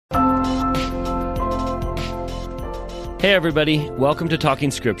Hey everybody, welcome to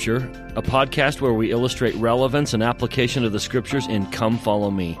Talking Scripture, a podcast where we illustrate relevance and application of the Scriptures in Come Follow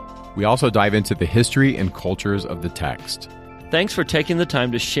Me. We also dive into the history and cultures of the text. Thanks for taking the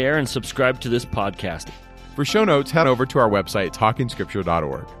time to share and subscribe to this podcast. For show notes, head over to our website,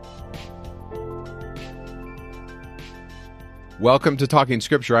 talkingscripture.org. Welcome to Talking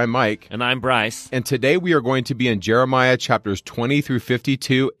Scripture. I'm Mike. And I'm Bryce. And today we are going to be in Jeremiah chapters 20 through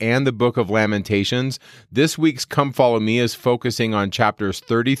 52 and the Book of Lamentations. This week's Come Follow Me is focusing on chapters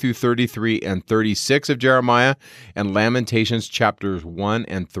 30 through 33 and 36 of Jeremiah and Lamentations chapters 1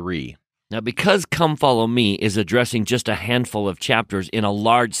 and 3. Now, because Come Follow Me is addressing just a handful of chapters in a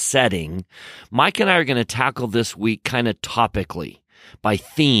large setting, Mike and I are going to tackle this week kind of topically, by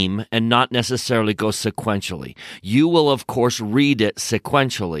theme, and not necessarily go sequentially. You will, of course, read it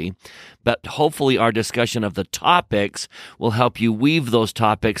sequentially, but hopefully our discussion of the topics will help you weave those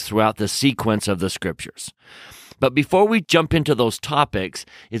topics throughout the sequence of the Scriptures. But before we jump into those topics,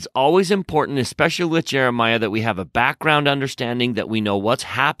 it's always important, especially with Jeremiah, that we have a background understanding, that we know what's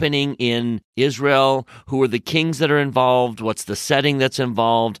happening in Israel, who are the kings that are involved, what's the setting that's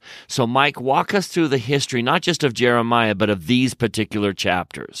involved. So Mike, walk us through the history, not just of Jeremiah, but of these particular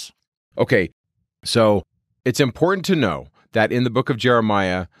chapters. Okay, so it's important to know that in the book of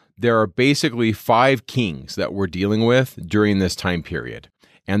Jeremiah, there are basically 5 kings that we're dealing with during this time period.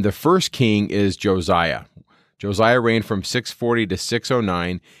 And the first king is Josiah. Josiah reigned from 640 to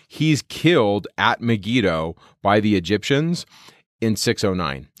 609. He's killed at Megiddo by the Egyptians in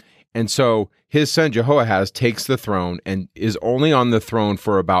 609. And so his son Jehoahaz takes the throne and is only on the throne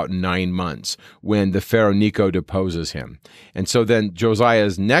for about 9 months when the Pharaoh Necho deposes him. And so then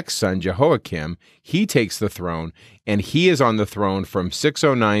Josiah's next son, Jehoiakim, he takes the throne, and he is on the throne from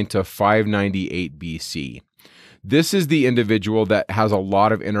 609 to 598 BC. This is the individual that has a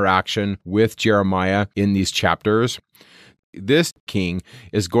lot of interaction with Jeremiah in these chapters. This king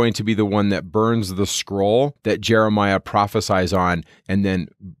is going to be the one that burns the scroll that Jeremiah prophesies on, and then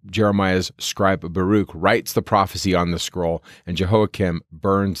Jeremiah's scribe Baruch writes the prophecy on the scroll, and Jehoiakim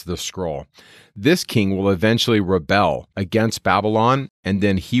burns the scroll. This king will eventually rebel against Babylon, and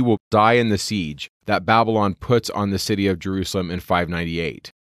then he will die in the siege that Babylon puts on the city of Jerusalem in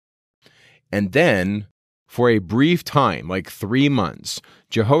 598. And then, for a brief time, like 3 months,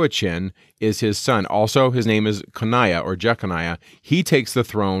 Jehoiachin is his son. Also, his name is Coniah or Jeconiah. He takes the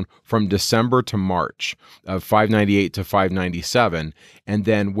throne from December to March of 598 to 597. And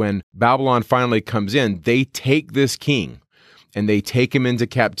then when Babylon finally comes in, they take this king and they take him into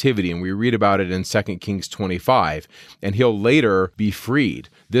captivity. And we read about it in 2 Kings 25. And he'll later be freed.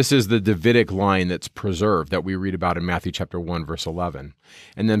 This is the Davidic line that's preserved that we read about in Matthew chapter 1, verse 11.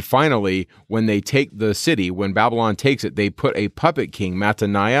 And then finally, when they take the city, when Babylon takes it, they put a puppet king,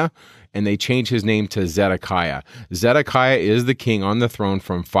 Mattaniah, and they change his name to Zedekiah. Zedekiah is the king on the throne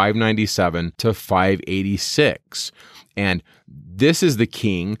from 597 to 586. And this is the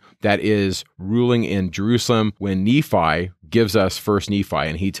king that is ruling in Jerusalem when Nephi gives us First Nephi,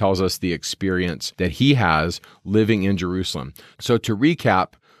 and he tells us the experience that he has living in Jerusalem. So to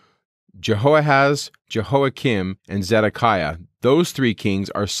recap, Jehoahaz, Jehoiakim, and Zedekiah, those 3 kings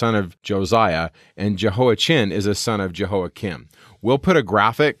are son of Josiah, and Jehoiachin is a son of Jehoiakim. We'll put a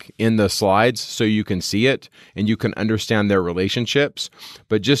graphic in the slides so you can see it and you can understand their relationships.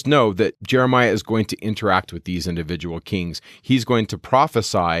 But just know that Jeremiah is going to interact with these individual kings. He's going to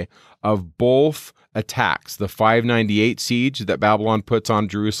prophesy of both attacks, the 598 siege that Babylon puts on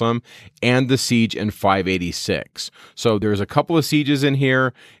Jerusalem and the siege in 586. So there's a couple of sieges in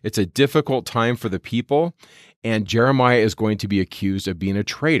here. It's a difficult time for the people. And Jeremiah is going to be accused of being a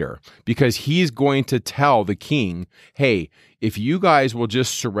traitor because he's going to tell the king, hey, if you guys will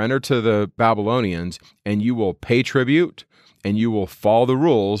just surrender to the Babylonians and you will pay tribute and you will follow the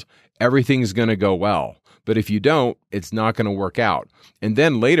rules, everything's going to go well. But if you don't, it's not going to work out. And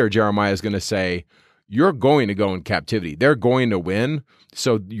then later, Jeremiah is going to say, you're going to go in captivity. They're going to win.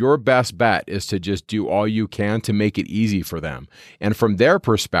 So your best bet is to just do all you can to make it easy for them. And from their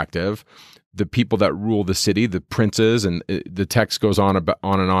perspective, the people that rule the city, the princes, and the text goes on and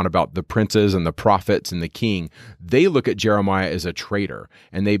on about the princes and the prophets and the king, they look at Jeremiah as a traitor.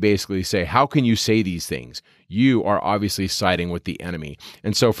 And they basically say, how can you say these things? You are obviously siding with the enemy.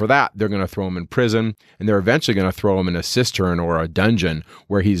 And so for that, they're going to throw him in prison, and they're eventually going to throw him in a cistern or a dungeon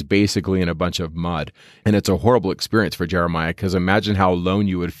where he's basically in a bunch of mud. And it's a horrible experience for Jeremiah, because imagine how alone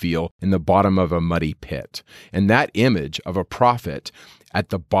you would feel in the bottom of a muddy pit. And that image of a prophet at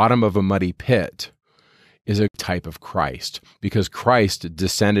the bottom of a muddy pit is a type of Christ, because Christ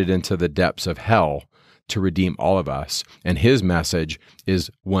descended into the depths of hell to redeem all of us. And his message is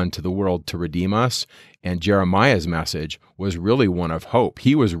one to the world to redeem us. And Jeremiah's message was really one of hope.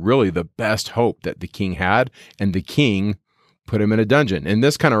 He was really the best hope that the king had, and the king put him in a dungeon. And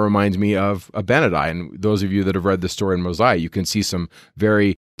this kind of reminds me of Abinadi. And those of you that have read the story in Mosiah, you can see some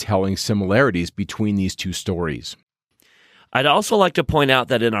very telling similarities between these two stories. I'd also like to point out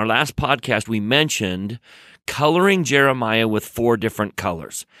that in our last podcast, we mentioned coloring Jeremiah with 4 different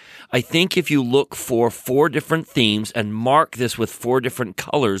colors. I think if you look for 4 different themes and mark this with 4 different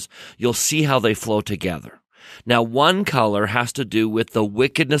colors, you'll see how they flow together. Now, one color has to do with the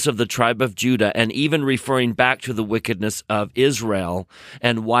wickedness of the tribe of Judah, and even referring back to the wickedness of Israel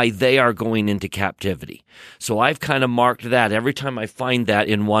and why they are going into captivity. So I've kind of marked that. Every time I find that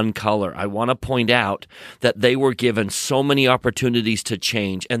in one color, I want to point out that they were given so many opportunities to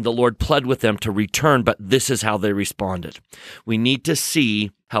change, and the Lord pled with them to return, but this is how they responded. We need to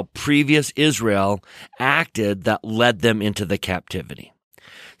see how previous Israel acted that led them into the captivity.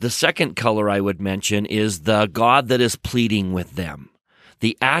 The second color I would mention is the God that is pleading with them.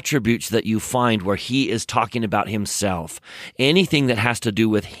 The attributes that you find where he is talking about himself. Anything that has to do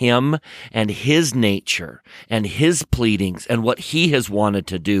with him and his nature and his pleadings and what he has wanted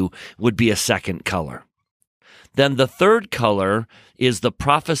to do would be a second color. Then the third color is the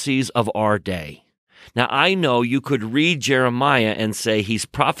prophecies of our day. Now, I know you could read Jeremiah and say he's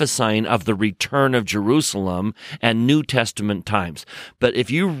prophesying of the return of Jerusalem and New Testament times. But if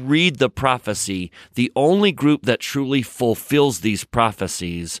you read the prophecy, the only group that truly fulfills these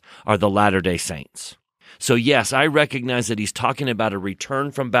prophecies are the Latter-day Saints. So yes, I recognize that he's talking about a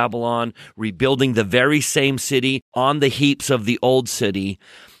return from Babylon, rebuilding the very same city on the heaps of the old city.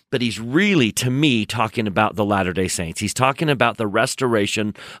 But he's really, to me, talking about the Latter-day Saints. He's talking about the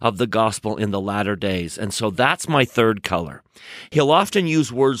restoration of the gospel in the latter days. And so that's my third color. He'll often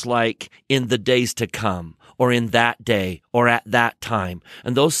use words like in the days to come, or in that day, or at that time.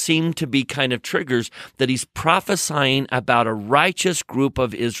 And those seem to be kind of triggers that he's prophesying about a righteous group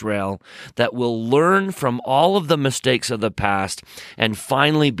of Israel that will learn from all of the mistakes of the past and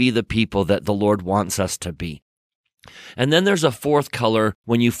finally be the people that the Lord wants us to be. And then there's a fourth color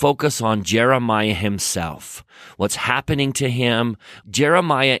when you focus on Jeremiah himself, what's happening to him.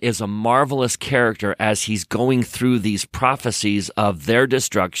 Jeremiah is a marvelous character as he's going through these prophecies of their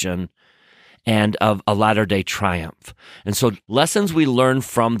destruction and of a latter-day triumph. And so lessons we learn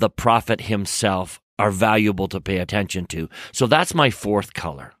from the prophet himself are valuable to pay attention to. So that's my fourth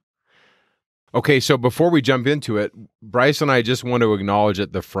color. Okay, so before we jump into it, Bryce and I just want to acknowledge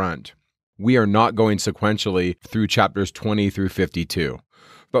at the front, we are not going sequentially through chapters 20 through 52.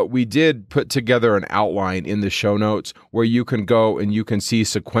 But we did put together an outline in the show notes where you can go and you can see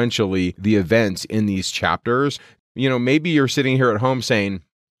sequentially the events in these chapters. You know, maybe you're sitting here at home saying,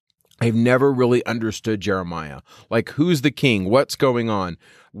 I've never really understood Jeremiah. Like, who's the king? What's going on?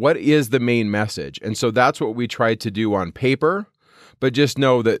 What is the main message? And so that's what we tried to do on paper. But just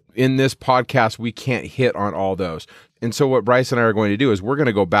know that in this podcast, we can't hit on all those. And so what Bryce and I are going to do is we're going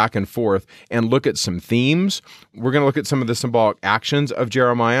to go back and forth and look at some themes. We're going to look at some of the symbolic actions of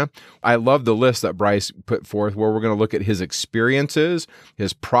Jeremiah. I love the list that Bryce put forth where we're going to look at his experiences,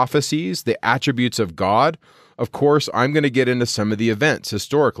 his prophecies, the attributes of God. Of course, I'm going to get into some of the events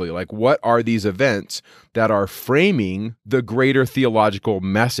historically, like what are these events that are framing the greater theological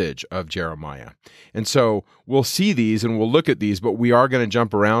message of Jeremiah. And so we'll see these and we'll look at these, but we are going to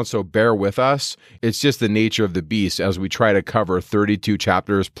jump around, so bear with us. It's just the nature of the beast as we try to cover 32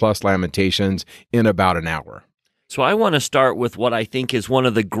 chapters plus Lamentations in about an hour. So I want to start with what I think is one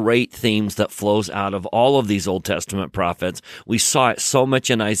of the great themes that flows out of all of these Old Testament prophets. We saw it so much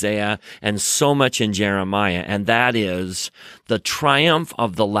in Isaiah and so much in Jeremiah, and that is the triumph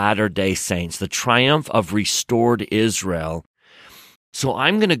of the latter-day saints, the triumph of restored Israel. So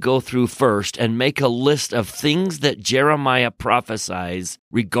I'm going to go through first and make a list of things that Jeremiah prophesies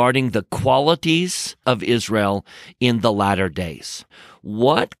regarding the qualities of Israel in the latter days.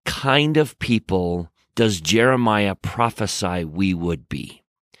 What kind of people does Jeremiah prophesy we would be?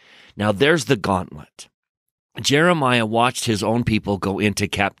 Now, there's the gauntlet. Jeremiah watched his own people go into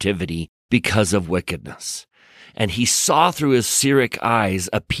captivity because of wickedness. And he saw through his Syriac eyes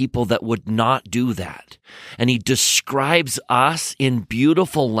a people that would not do that. And he describes us in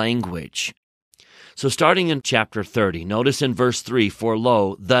beautiful language. So starting in chapter 30, notice in verse 3, for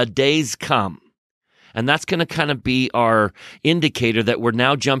lo, the days come. And that's going to kind of be our indicator that we're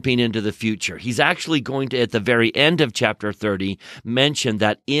now jumping into the future. He's actually going to, at the very end of chapter 30, mention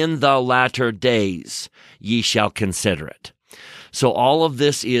that in the latter days ye shall consider it. So all of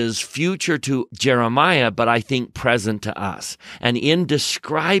this is future to Jeremiah, but I think present to us. And in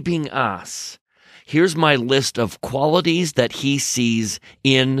describing us, Here's my list of qualities that he sees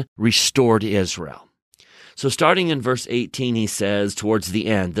in restored Israel. So starting in verse 18, he says towards the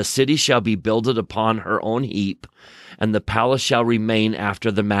end, the city shall be builded upon her own heap, and the palace shall remain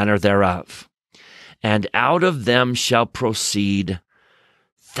after the manner thereof. And out of them shall proceed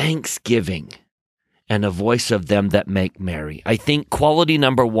thanksgiving and a voice of them that make merry. I think quality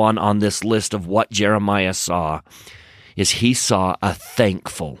number one on this list of what Jeremiah saw is he saw a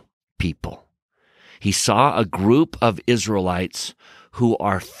thankful people. He saw a group of Israelites who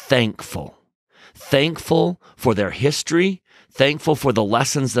are thankful for their history, thankful for the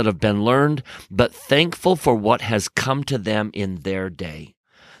lessons that have been learned, but thankful for what has come to them in their day.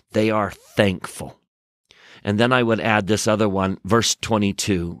 They are thankful. And then I would add this other one, verse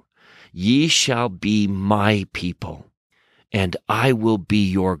 22, ye shall be my people, and I will be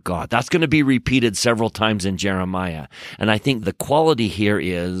your God. That's going to be repeated several times in Jeremiah. And I think the quality here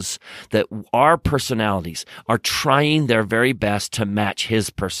is that our personalities are trying their very best to match his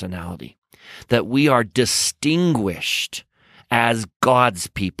personality, that we are distinguished as God's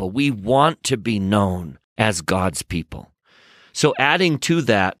people. We want to be known as God's people. So adding to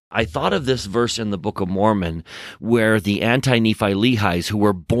that, I thought of this verse in the Book of Mormon where the anti-Nephi-Lehis, who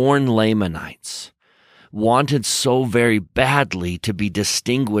were born Lamanites, wanted so very badly to be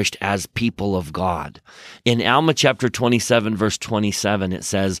distinguished as people of God. In Alma chapter 27, verse 27, it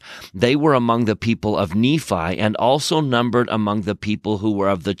says, they were among the people of Nephi and also numbered among the people who were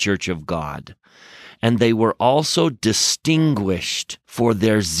of the church of God. And they were also distinguished for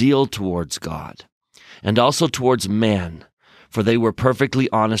their zeal towards God and also towards men. For they were perfectly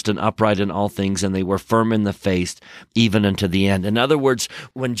honest and upright in all things, and they were firm in the faith, even unto the end. In other words,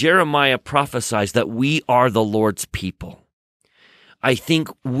 when Jeremiah prophesies that we are the Lord's people, I think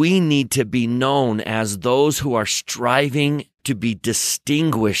we need to be known as those who are striving to be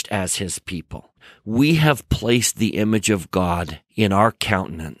distinguished as his people. We have placed the image of God in our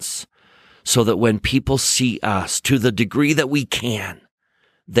countenance so that when people see us, to the degree that we can,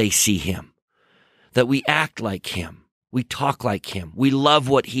 they see him, that we act like him. We talk like him. We love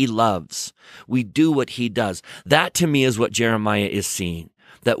what he loves. We do what he does. That to me is what Jeremiah is seeing,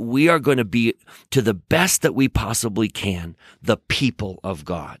 that we are going to be, to the best that we possibly can, the people of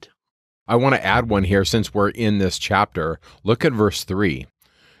God. I want to add one here since we're in this chapter. Look at verse 3.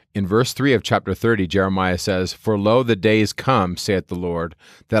 In verse 3 of chapter 30, Jeremiah says, for lo, the days come, saith the Lord,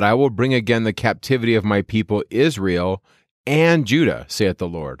 that I will bring again the captivity of my people Israel and Judah, saith the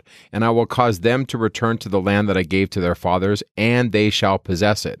Lord, and I will cause them to return to the land that I gave to their fathers, and they shall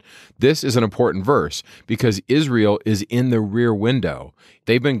possess it. This is an important verse because Israel is in the rear window.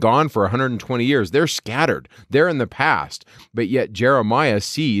 They've been gone for 120 years. They're scattered. They're in the past. But yet Jeremiah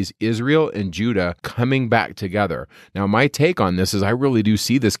sees Israel and Judah coming back together. Now, my take on this is I really do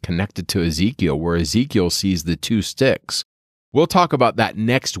see this connected to Ezekiel, where Ezekiel sees the two sticks. We'll talk about that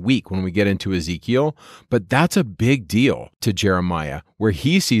next week when we get into Ezekiel, but that's a big deal to Jeremiah, where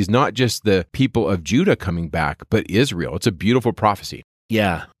he sees not just the people of Judah coming back, but Israel. It's a beautiful prophecy.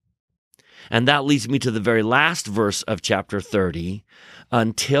 Yeah. And that leads me to the very last verse of chapter 30,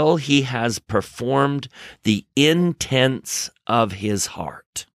 until he has performed the intents of his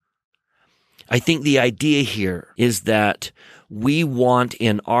heart. I think the idea here is that we want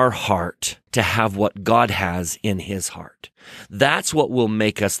in our heart to have what God has in his heart. That's what will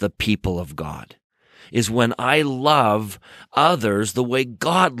make us the people of God, is when I love others the way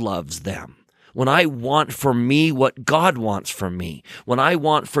God loves them. When I want for me what God wants for me. When I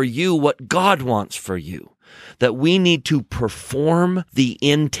want for you what God wants for you. That we need to perform the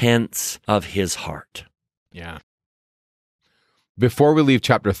intents of his heart. Yeah. Before we leave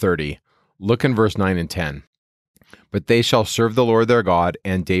chapter 30, look in verse 9 and 10. But they shall serve the Lord their God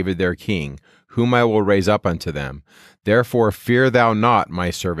and David their king, whom I will raise up unto them. Therefore fear thou not, my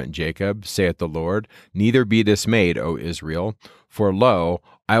servant Jacob, saith the Lord, neither be dismayed, O Israel. For lo,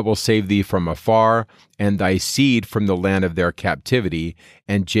 I will save thee from afar, and thy seed from the land of their captivity,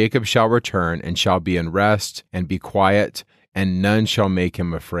 and Jacob shall return, and shall be in rest, and be quiet, and none shall make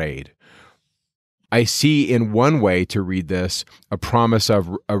him afraid. I see in one way to read this a promise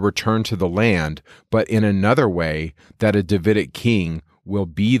of a return to the land, but in another way that a Davidic king will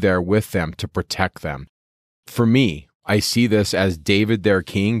be there with them to protect them. For me, I see this as David, their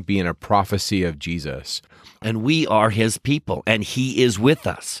king, being a prophecy of Jesus. And we are his people, and he is with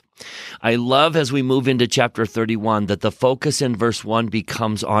us. I love as we move into chapter 31 that the focus in verse 1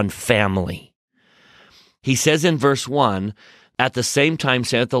 becomes on family. He says in verse 1, at the same time,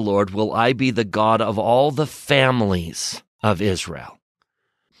 saith the Lord, will I be the God of all the families of Israel.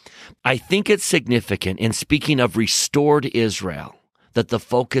 I think it's significant in speaking of restored Israel that the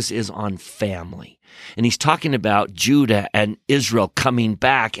focus is on family. And he's talking about Judah and Israel coming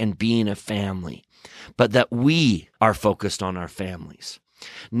back and being a family, but that we are focused on our families.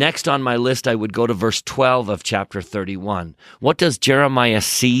 Next on my list, I would go to verse 12 of chapter 31. What does Jeremiah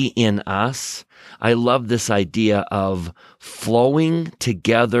see in us? I love this idea of flowing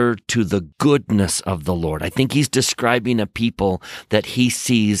together to the goodness of the Lord. I think he's describing a people that he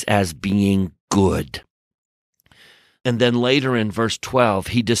sees as being good. And then later in verse 12,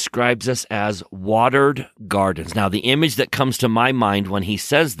 he describes us as watered gardens. Now, the image that comes to my mind when he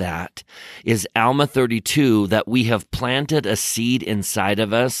says that is Alma 32, that we have planted a seed inside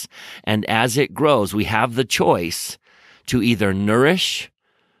of us, and as it grows, we have the choice to either nourish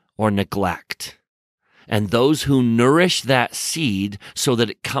or neglect. And those who nourish that seed so that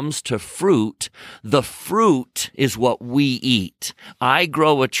it comes to fruit, the fruit is what we eat. I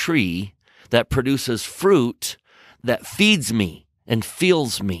grow a tree that produces fruit that feeds me and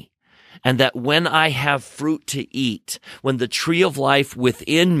fills me, and that when I have fruit to eat, when the tree of life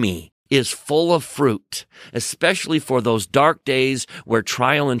within me is full of fruit, especially for those dark days where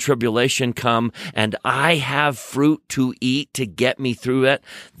trial and tribulation come, and I have fruit to eat to get me through it,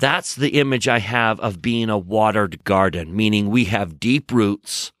 that's the image I have of being a watered garden, meaning we have deep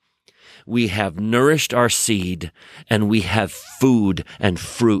roots, we have nourished our seed, and we have food and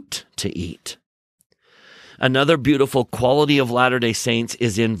fruit to eat. Another beautiful quality of Latter-day Saints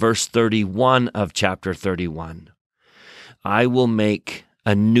is in verse 31 of chapter 31. I will make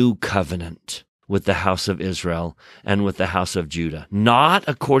a new covenant with the house of Israel and with the house of Judah, not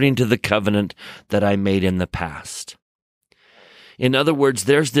according to the covenant that I made in the past. In other words,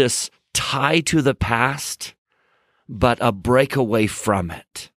 there's this tie to the past, but a breakaway from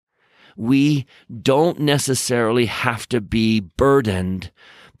it. We don't necessarily have to be burdened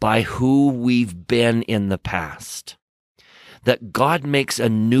by who we've been in the past. That God makes a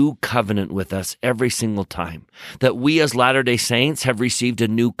new covenant with us every single time. That we as Latter-day Saints have received a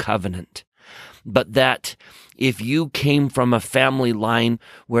new covenant. But that if you came from a family line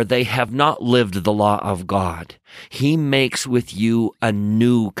where they have not lived the law of God, he makes with you a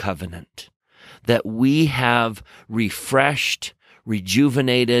new covenant. That we have refreshed,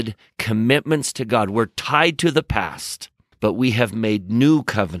 rejuvenated commitments to God. We're tied to the past, but we have made new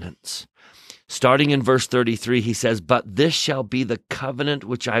covenants. Starting in verse 33, he says, but this shall be the covenant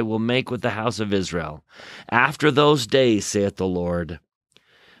which I will make with the house of Israel. After those days, saith the Lord,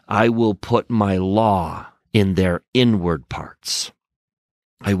 I will put my law in their inward parts.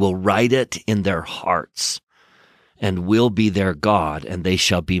 I will write it in their hearts, and will be their God, and they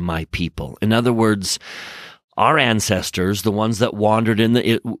shall be my people. In other words, our ancestors, the ones that wandered in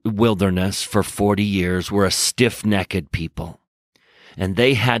the wilderness for 40 years, were a stiff-necked people, and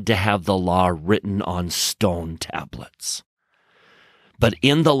they had to have the law written on stone tablets. But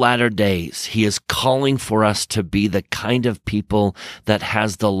in the latter days, he is calling for us to be the kind of people that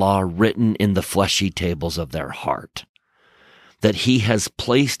has the law written in the fleshy tables of their heart. That he has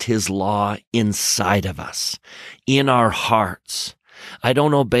placed his law inside of us, in our hearts. I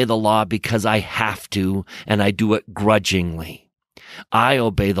don't obey the law because I have to, and I do it grudgingly. I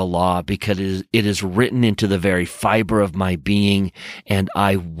obey the law because it is written into the very fiber of my being, and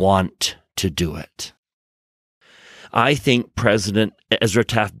I want to do it. I think President Ezra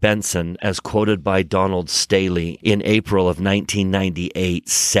Taft Benson, as quoted by Donald Staley in April of 1998,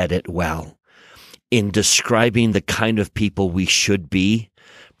 said it well. In describing the kind of people we should be,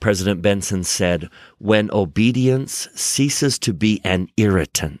 President Benson said, when obedience ceases to be an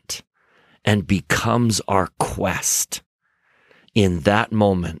irritant and becomes our quest, in that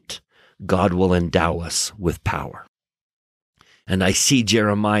moment, God will endow us with power. And I see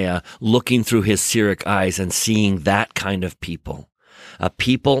Jeremiah looking through his Syriac eyes and seeing that kind of people, a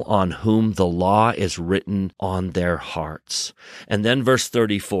people on whom the law is written on their hearts. And then verse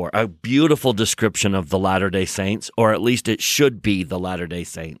 34, a beautiful description of the Latter-day Saints, or at least it should be the Latter-day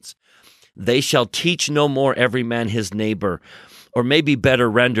Saints. They shall teach no more every man his neighbor, or maybe better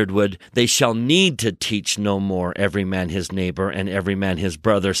rendered would, they shall need to teach no more every man his neighbor and every man his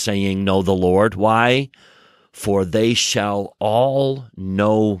brother, saying, know the Lord. Why? For they shall all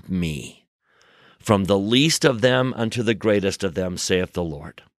know me, from the least of them unto the greatest of them, saith the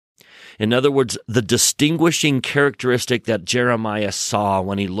Lord. In other words, the distinguishing characteristic that Jeremiah saw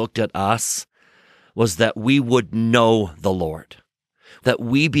when he looked at us was that we would know the Lord, that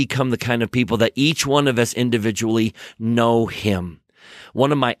we become the kind of people that each one of us individually know him.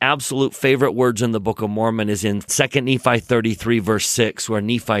 One of my absolute favorite words in the Book of Mormon is in 2 Nephi 33, verse 6, where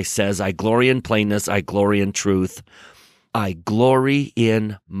Nephi says, I glory in plainness, I glory in truth, I glory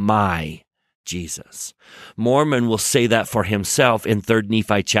in my Jesus. Mormon will say that for himself in 3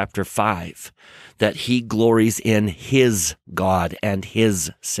 Nephi chapter 5, that he glories in his God and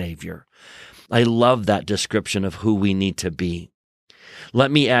his Savior. I love that description of who we need to be.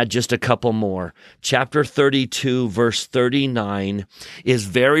 Let me add just a couple more. Chapter 32, verse 39 is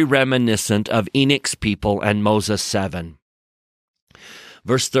very reminiscent of Enoch's people and Moses 7.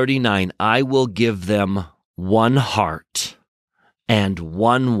 Verse 39, I will give them one heart and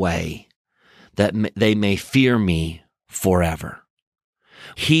one way, that they may fear me forever.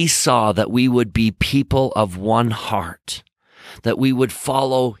 He saw that we would be people of one heart, that we would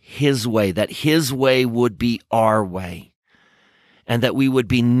follow his way, that his way would be our way, and that we would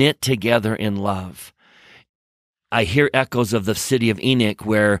be knit together in love. I hear echoes of the city of Enoch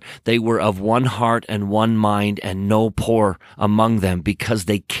where they were of one heart and one mind and no poor among them because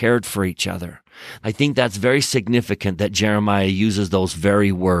they cared for each other. I think that's very significant that Jeremiah uses those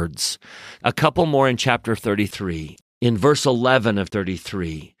very words. A couple more in chapter 33. In verse 11 of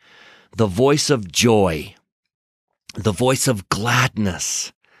 33, the voice of joy, the voice of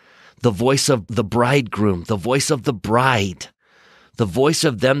gladness, the voice of the bridegroom, the voice of the bride, the voice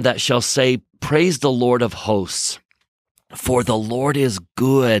of them that shall say, praise the Lord of hosts, for the Lord is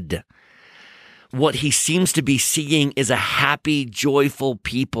good. What he seems to be seeing is a happy, joyful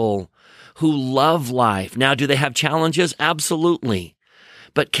people who love life. Now, do they have challenges? Absolutely.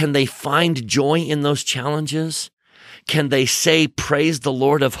 But can they find joy in those challenges? Can they say, praise the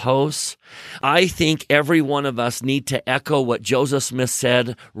Lord of hosts? I think every one of us need to echo what Joseph Smith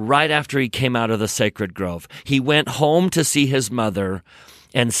said right after he came out of the sacred grove. He went home to see his mother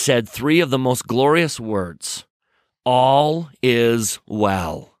and said 3 of the most glorious words, all is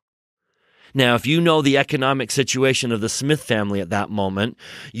well. Now, if you know the economic situation of the Smith family at that moment,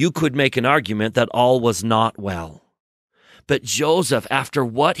 you could make an argument that all was not well. But Joseph, after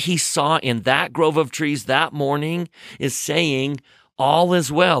what he saw in that grove of trees that morning, is saying, all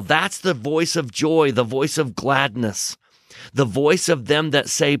is well. That's the voice of joy, the voice of gladness, the voice of them that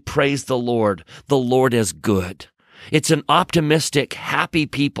say, praise the Lord is good. It's an optimistic, happy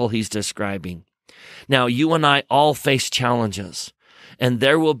people he's describing. Now, you and I all face challenges, and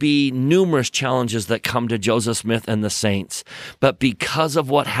there will be numerous challenges that come to Joseph Smith and the saints. But because of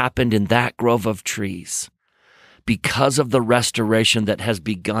what happened in that grove of trees, because of the restoration that has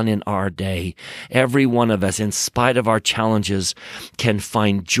begun in our day, every one of us, in spite of our challenges, can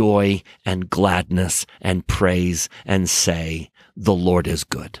find joy and gladness and praise and say, the Lord is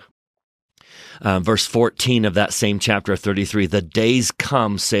good. Verse 14 of that same chapter 33, the days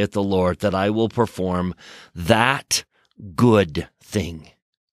come, saith the Lord, that I will perform that good thing,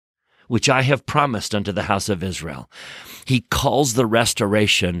 which I have promised unto the house of Israel. He calls the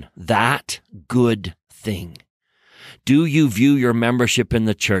restoration that good thing. Do you view your membership in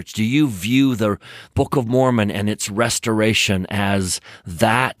the church? Do you view the Book of Mormon and its restoration as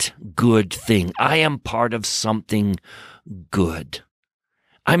that good thing? I am part of something good.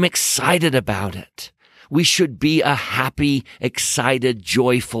 I'm excited about it. We should be a happy, excited,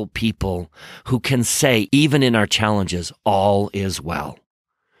 joyful people who can say, even in our challenges, all is well.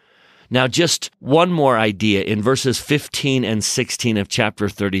 Now, just one more idea. In verses 15 and 16 of chapter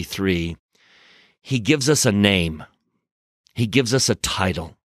 33, he gives us a name. He gives us a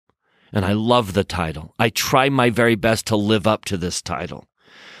title. And I love the title. I try my very best to live up to this title.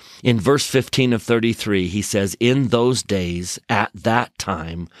 In verse 15 of 33, he says, in those days, at that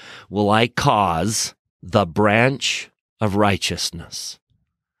time, will I cause the branch of righteousness.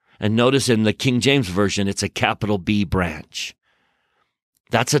 And notice in the King James Version, it's a capital B branch.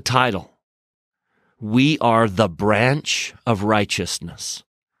 That's a title. We are the branch of righteousness.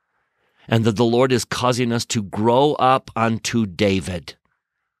 And that the Lord is causing us to grow up unto David.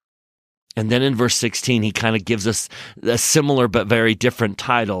 And then in verse 16, he kind of gives us a similar but very different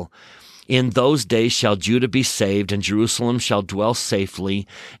title. In those days shall Judah be saved, and Jerusalem shall dwell safely,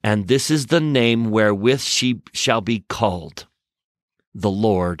 and this is the name wherewith she shall be called, the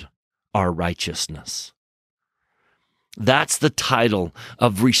Lord our righteousness. That's the title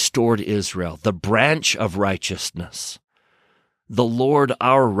of restored Israel, the branch of righteousness, the Lord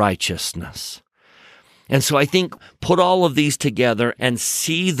our righteousness. And so I think put all of these together and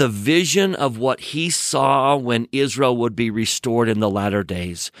see the vision of what he saw when Israel would be restored in the latter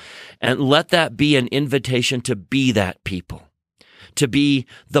days. And let that be an invitation to be that people, to be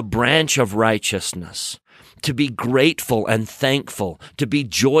the branch of righteousness, to be grateful and thankful, to be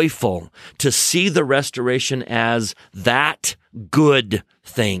joyful, to see the restoration as that good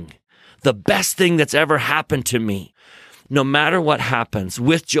thing, the best thing that's ever happened to me. No matter what happens,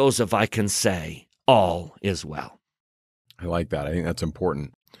 with Joseph, I can say, all is well. I like that. I think that's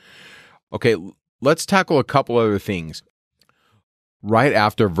important. Okay, let's tackle a couple other things. Right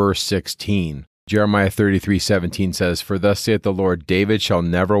after verse 16, Jeremiah 33:17 says, "For thus saith the Lord, David shall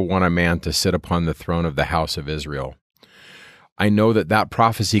never want a man to sit upon the throne of the house of Israel." I know that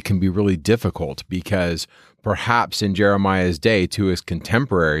prophecy can be really difficult because perhaps in Jeremiah's day, to his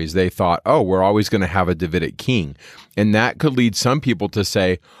contemporaries, they thought, oh, we're always going to have a Davidic king. And that could lead some people to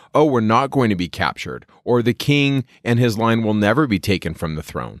say, oh, we're not going to be captured, or the king and his line will never be taken from the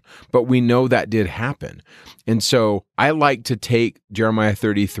throne. But we know that did happen. And so I like to take Jeremiah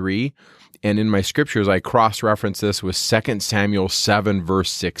 33, and in my scriptures, I cross-reference this with 2 Samuel 7,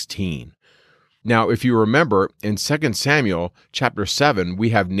 verse 16. Now, if you remember, in 2 Samuel chapter 7,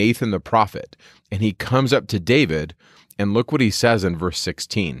 we have Nathan the prophet, and he comes up to David, and look what he says in verse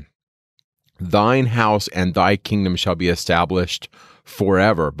 16. "Thine house and thy kingdom shall be established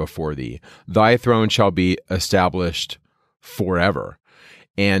forever before thee. Thy throne shall be established forever."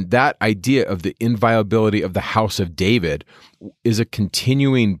 And that idea of the inviolability of the house of David is a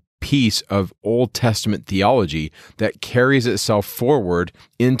continuing piece of Old Testament theology that carries itself forward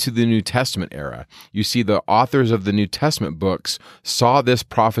into the New Testament era. You see, the authors of the New Testament books saw this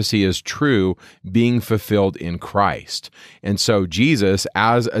prophecy as true, being fulfilled in Christ. And so Jesus,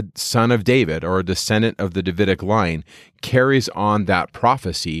 as a son of David or a descendant of the Davidic line, carries on that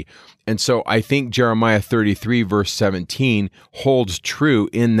prophecy. And so I think Jeremiah 33, verse 17, holds true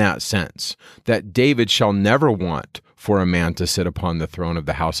in that sense, that David shall never want for a man to sit upon the throne of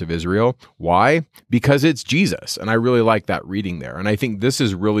the house of Israel. Why? Because it's Jesus. And I really like that reading there. And I think this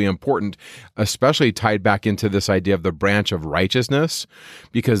is really important, especially tied back into this idea of the branch of righteousness,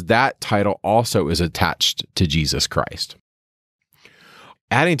 because that title also is attached to Jesus Christ.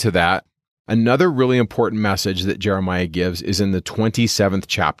 Adding to that, another really important message that Jeremiah gives is in the 27th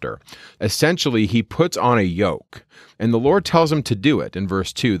chapter. Essentially, he puts on a yoke, and the Lord tells him to do it. In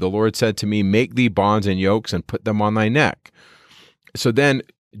verse 2, the Lord said to me, "Make thee bonds and yokes and put them on thy neck." So then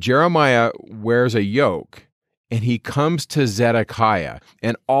Jeremiah wears a yoke, and he comes to Zedekiah,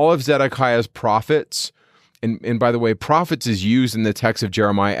 and all of Zedekiah's prophets. And by the way, prophets is used in the text of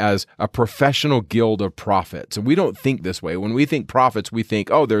Jeremiah as a professional guild of prophets. And we don't think this way. When we think prophets, we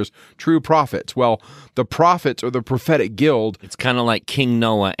think, oh, there's true prophets. Well, the prophets or the prophetic guild. It's kind of like King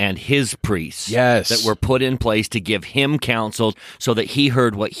Noah and his priests. Yes. That were put in place to give him counsel so that he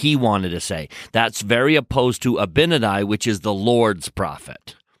heard what he wanted to say. That's very opposed to Abinadi, which is the Lord's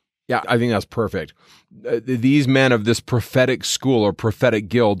prophet. Yeah, I think that's perfect. These men of this prophetic school or prophetic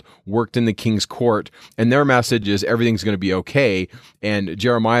guild worked in the king's court, and their message is everything's going to be okay, and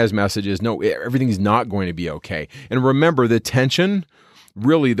Jeremiah's message is no, everything's not going to be okay. And remember, the tension,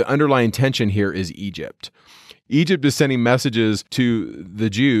 really the underlying tension here is Egypt. Egypt is sending messages to the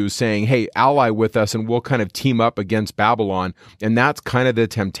Jews saying, hey, ally with us and we'll kind of team up against Babylon, and that's kind of the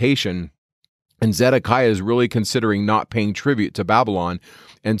temptation. And Zedekiah is really considering not paying tribute to Babylon,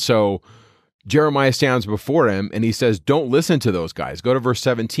 and so Jeremiah stands before him and he says, don't listen to those guys. Go to verse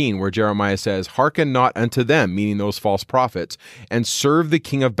 17 where Jeremiah says, hearken not unto them, meaning those false prophets, and serve the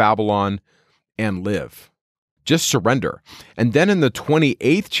king of Babylon and live. Just surrender. And then in the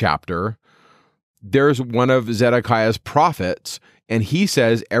 28th chapter, there's one of Zedekiah's prophets, and he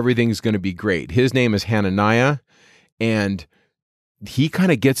says everything's going to be great. His name is Hananiah, and he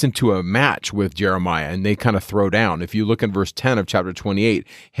kind of gets into a match with Jeremiah, and they kind of throw down. If you look in verse 10 of chapter 28,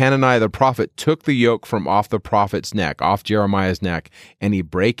 Hananiah the prophet took the yoke from off the prophet's neck, off Jeremiah's neck, and he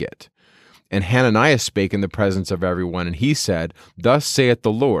brake it. And Hananiah spake in the presence of everyone, and he said, thus saith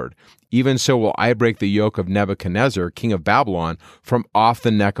the Lord, even so will I break the yoke of Nebuchadnezzar, king of Babylon, from off the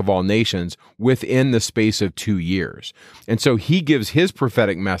neck of all nations within the space of 2 years. And so he gives his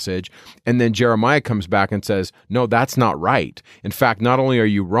prophetic message, and then Jeremiah comes back and says, no, that's not right. In fact, not only are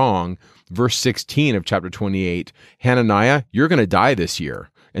you wrong, verse 16 of chapter 28, Hananiah, you're going to die this year.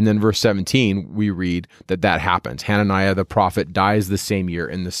 And then verse 17, we read that happens. Hananiah the prophet dies the same year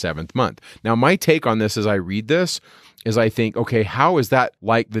in the 7th month. Now, my take on this as I read this is I think, okay, how is that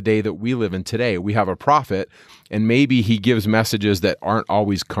like the day that we live in today? We have a prophet, and maybe he gives messages that aren't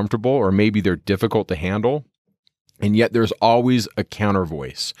always comfortable, or maybe they're difficult to handle. And yet there's always a counter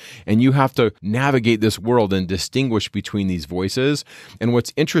voice. And you have to navigate this world and distinguish between these voices. And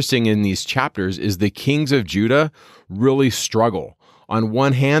what's interesting in these chapters is the kings of Judah really struggle. On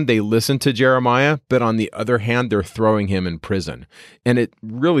one hand, they listen to Jeremiah, but on the other hand, they're throwing him in prison. And it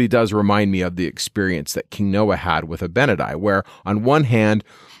really does remind me of the experience that King Noah had with Abinadi, where on one hand,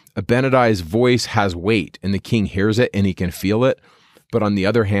 Abinadi's voice has weight, and the king hears it and he can feel it. But on the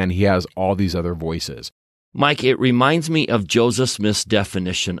other hand, he has all these other voices. Mike, it reminds me of Joseph Smith's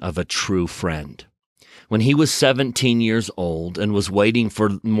definition of a true friend. When he was 17 years old and was waiting for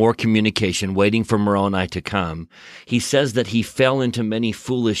more communication, waiting for Moroni to come, he says that he fell into many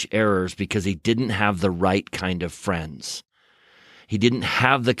foolish errors because he didn't have the right kind of friends. He didn't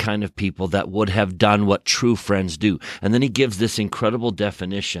have the kind of people that would have done what true friends do. And then he gives this incredible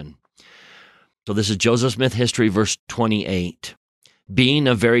definition. So this is Joseph Smith History, verse 28. Being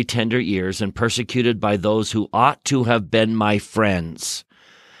of very tender years and persecuted by those who ought to have been my friends,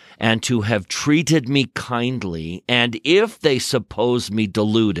 and to have treated me kindly, and if they suppose me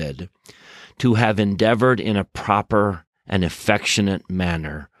deluded, to have endeavored in a proper and affectionate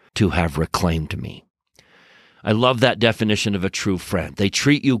manner to have reclaimed me. I love that definition of a true friend. They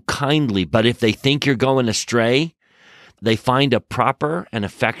treat you kindly, but if they think you're going astray, they find a proper and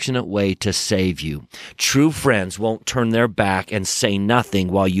affectionate way to save you. True friends won't turn their back and say nothing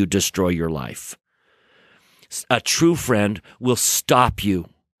while you destroy your life. A true friend will stop you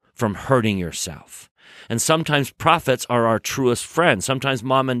from hurting yourself. And sometimes prophets are our truest friend. Sometimes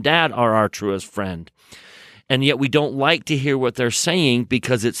mom and dad are our truest friend. And yet we don't like to hear what they're saying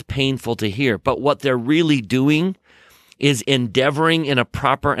because it's painful to hear. But what they're really doing is endeavoring in a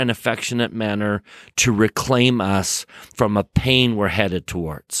proper and affectionate manner to reclaim us from a pain we're headed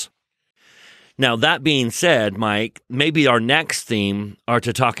towards. Now, that being said, Mike, maybe our next theme are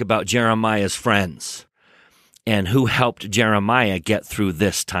to talk about Jeremiah's friends and who helped Jeremiah get through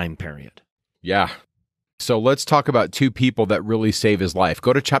this time period. Yeah. So let's talk about two people that really save his life.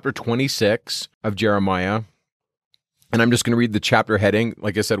 Go to chapter 26 of Jeremiah. And I'm just going to read the chapter heading.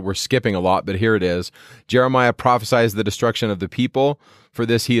 Like I said, we're skipping a lot, but here it is. Jeremiah prophesies the destruction of the people. For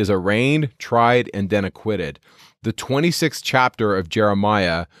this he is arraigned, tried, and then acquitted. The 26th chapter of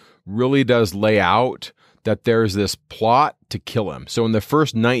Jeremiah really does lay out that there's this plot to kill him. So in the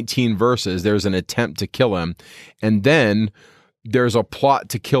first 19 verses, there's an attempt to kill him. And then there's a plot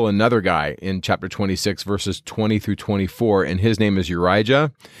to kill another guy in chapter 26, verses 20 through 24. And his name is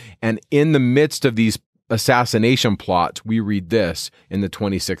Urijah. And in the midst of these assassination plots, we read this in the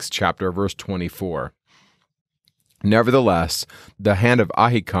 26th chapter, verse 24. Nevertheless, the hand of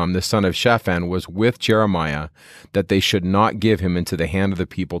Ahikam, the son of Shaphan, was with Jeremiah, that they should not give him into the hand of the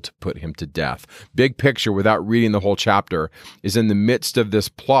people to put him to death. Big picture, without reading the whole chapter, is in the midst of this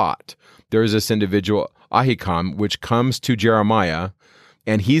plot, there is this individual, Ahikam, which comes to Jeremiah,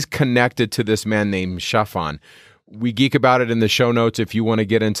 and he's connected to this man named Shaphan. We geek about it in the show notes if you want to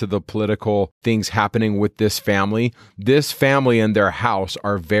get into the political things happening with this family. This family and their house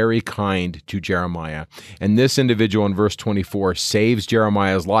are very kind to Jeremiah. And this individual in verse 24 saves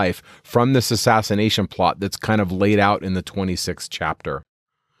Jeremiah's life from this assassination plot that's kind of laid out in the 26th chapter.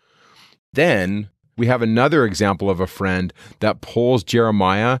 Then we have another example of a friend that pulls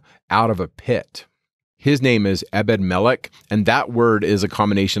Jeremiah out of a pit. His name is Ebed-Melech, and that word is a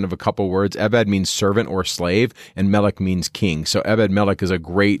combination of a couple words. Ebed means servant or slave, and Melech means king. So Ebed-Melech is a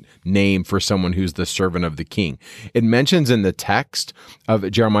great name for someone who's the servant of the king. It mentions in the text of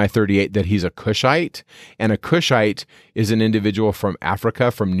Jeremiah 38 that he's a Cushite, and a Cushite is an individual from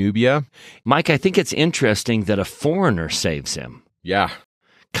Africa, from Nubia. Mike, I think it's interesting that a foreigner saves him. Yeah.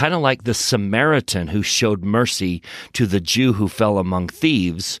 Kind of like the Samaritan who showed mercy to the Jew who fell among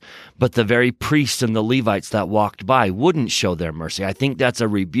thieves, but the very priests and the Levites that walked by wouldn't show their mercy. I think that's a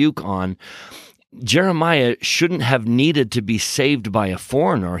rebuke on Jeremiah shouldn't have needed to be saved by a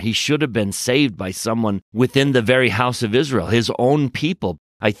foreigner. He should have been saved by someone within the very house of Israel, his own people.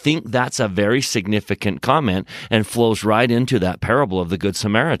 I think that's a very significant comment and flows right into that parable of the Good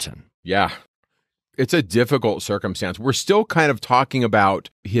Samaritan. Yeah. It's a difficult circumstance. We're still kind of talking about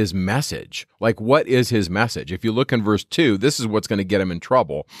his message. Like, what is his message? If you look in verse 2, this is what's going to get him in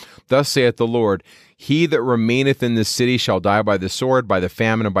trouble. Thus saith the Lord, he that remaineth in this city shall die by the sword, by the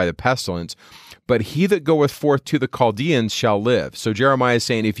famine, and by the pestilence. But he that goeth forth to the Chaldeans shall live. So Jeremiah is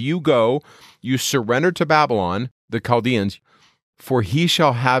saying, if you go, you surrender to Babylon, the Chaldeans, for he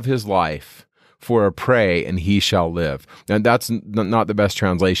shall have his life for a prey, and he shall live. And that's not the best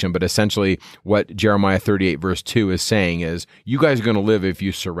translation, but essentially what Jeremiah 38 verse 2 is saying is, you guys are going to live if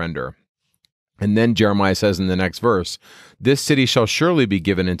you surrender. And then Jeremiah says in the next verse, this city shall surely be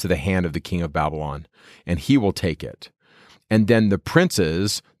given into the hand of the king of Babylon, and he will take it. And then the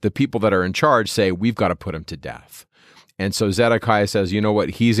princes, the people that are in charge, say, we've got to put him to death. And so Zedekiah says, you know what?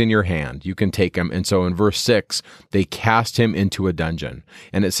 He's in your hand. You can take him. And so in verse 6, they cast him into a dungeon.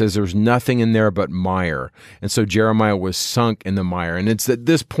 And it says there's nothing in there but mire. And so Jeremiah was sunk in the mire. And it's at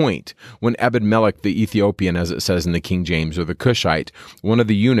this point when Ebed-Melech, the Ethiopian, as it says in the King James, or the Cushite, one of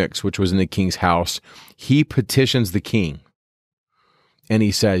the eunuchs, which was in the king's house, he petitions the king. And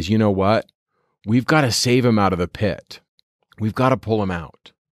he says, you know what? We've got to save him out of the pit. We've got to pull him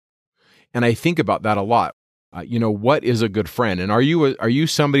out. And I think about that a lot. What is a good friend? And are you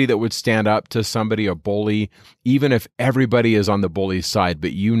somebody that would stand up to somebody, a bully, even if everybody is on the bully's side,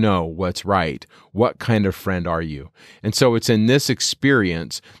 but you know what's right? What kind of friend are you? And so it's in this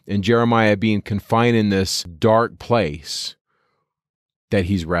experience, in Jeremiah being confined in this dark place, that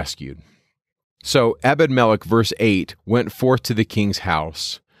he's rescued. So Ebed-Melech, verse 8, went forth to the king's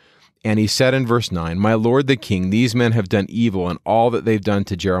house. And he said in verse 9, "My lord the king, these men have done evil in all that they've done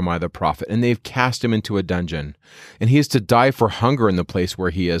to Jeremiah the prophet, and they've cast him into a dungeon. And he is to die for hunger in the place where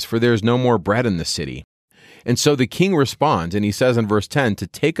he is, for there is no more bread in the city." And so the king responds, and he says in verse 10, to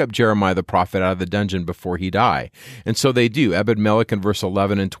take up Jeremiah the prophet out of the dungeon before he die. And so they do. Ebed-Melech in verse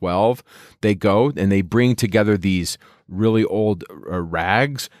 11 and 12, they go and they bring together these really old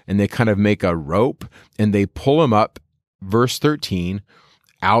rags, and they kind of make a rope, and they pull him up, verse 13,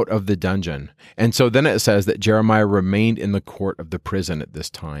 out of the dungeon. And so then it says that Jeremiah remained in the court of the prison at this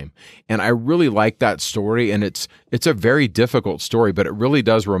time. And I really like that story, and it's a very difficult story, but it really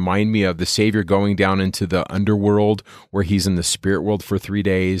does remind me of the Savior going down into the underworld where he's in the spirit world for 3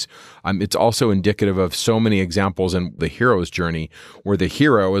 days. It's also indicative of so many examples in the hero's journey, where the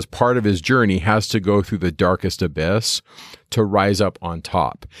hero, as part of his journey, has to go through the darkest abyss to rise up on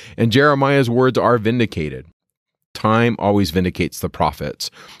top. And Jeremiah's words are vindicated. Time always vindicates the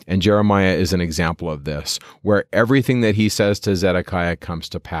prophets, and Jeremiah is an example of this, where everything that he says to Zedekiah comes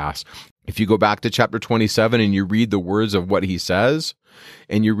to pass. If you go back to chapter 27 and you read the words of what he says,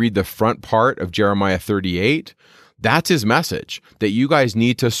 and you read the front part of Jeremiah 38, that's his message, that you guys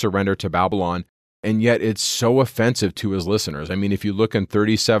need to surrender to Babylon. And yet it's so offensive to his listeners. I mean, if you look in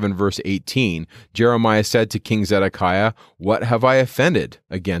 37 verse 18, Jeremiah said to King Zedekiah, "What have I offended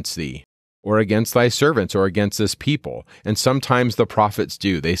against thee? Or against thy servants, or against this people?" And sometimes the prophets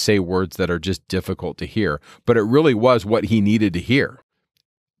do. They say words that are just difficult to hear, but it really was what he needed to hear.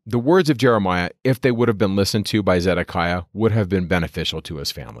 The words of Jeremiah, if they would have been listened to by Zedekiah, would have been beneficial to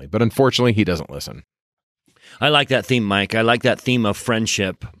his family. But unfortunately, he doesn't listen. I like that theme, Mike. I like that theme of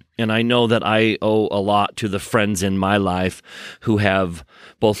friendship. And I know that I owe a lot to the friends in my life who have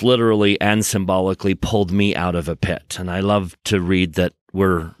both literally and symbolically pulled me out of a pit. And I love to read that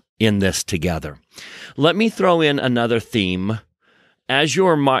we're in this together. Let me throw in another theme. If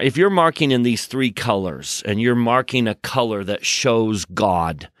you're marking in these 3 colors, and you're marking a color that shows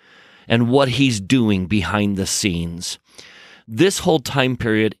God and what he's doing behind the scenes, this whole time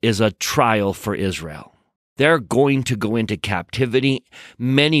period is a trial for Israel. They're going to go into captivity.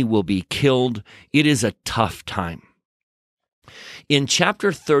 Many will be killed. It is a tough time. In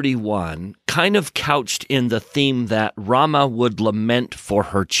chapter 31, kind of couched in the theme that Ramah would lament for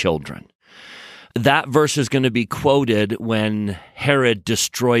her children. That verse is going to be quoted when Herod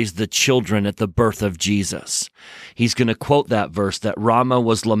destroys the children at the birth of Jesus. He's going to quote that verse, that Ramah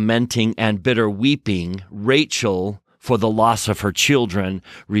was lamenting and bitter weeping. Rachel, for the loss of her children,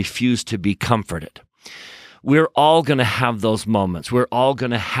 refused to be comforted. We're all going to have those moments. We're all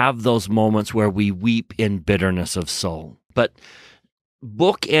going to have those moments where we weep in bitterness of soul. But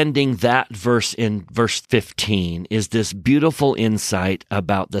bookending that verse in verse 15 is this beautiful insight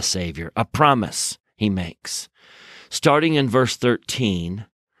about the Savior, a promise he makes. Starting in verse 13,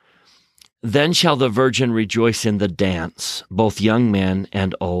 "Then shall the virgin rejoice in the dance, both young men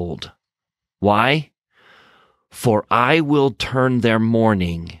and old. Why? For I will turn their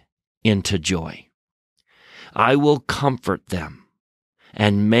mourning into joy. I will comfort them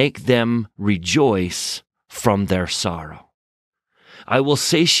and make them rejoice from their sorrow. I will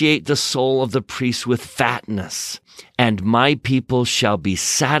satiate the soul of the priest with fatness, and my people shall be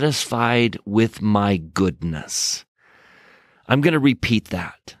satisfied with my goodness." I'm going to repeat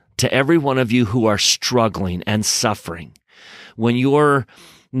that to every one of you who are struggling and suffering. When you're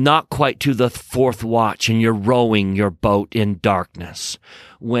not quite to the 4th watch and you're rowing your boat in darkness.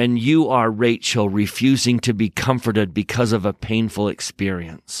 When you are Rachel, refusing to be comforted because of a painful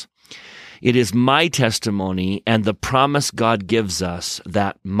experience. It is my testimony and the promise God gives us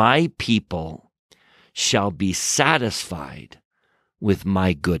that my people shall be satisfied with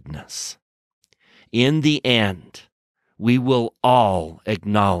my goodness. In the end, we will all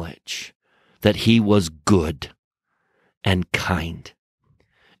acknowledge that he was good and kind,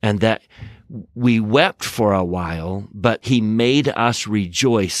 and that we wept for a while, but he made us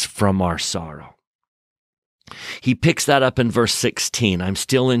rejoice from our sorrow. He picks that up in verse 16. I'm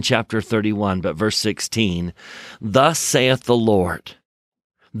still in chapter 31, but verse 16, "Thus saith the Lord."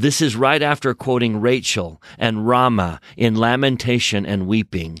 This is right after quoting Rachel and Ramah in lamentation and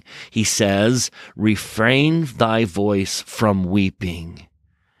weeping. He says, "Refrain thy voice from weeping,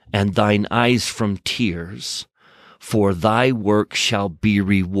 and thine eyes from tears, for thy work shall be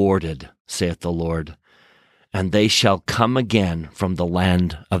rewarded, saith the Lord, and they shall come again from the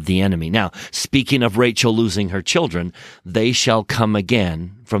land of the enemy. Now, speaking of Rachel losing her children, they shall come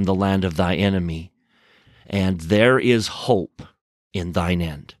again from the land of thy enemy, and there is hope in thine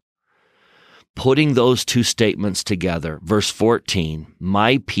end. Putting those two statements together, verse 14,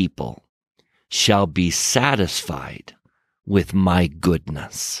 my people shall be satisfied with my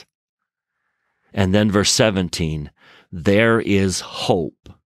goodness. And then verse 17, there is hope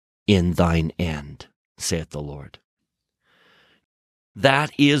in thine end, saith the Lord.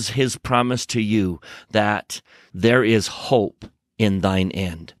 That is his promise to you, that there is hope in thine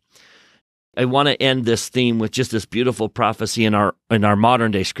end. I want to end this theme with just this beautiful prophecy in our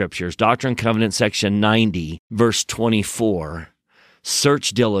modern day scriptures. Doctrine and Covenants, section 90, verse 24. Search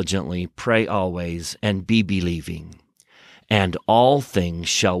diligently, pray always, and be believing, and all things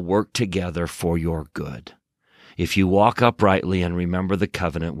shall work together for your good, if you walk uprightly and remember the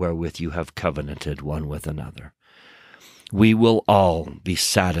covenant wherewith you have covenanted one with another. We will all be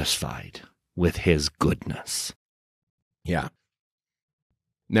satisfied with his goodness. Yeah.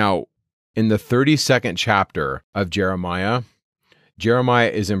 Now, in the 32nd chapter of Jeremiah, Jeremiah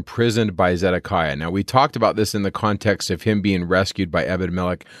is imprisoned by Zedekiah. Now, we talked about this in the context of him being rescued by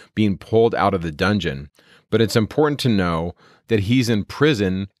Ebed-Melech, being pulled out of the dungeon. But it's important to know that he's in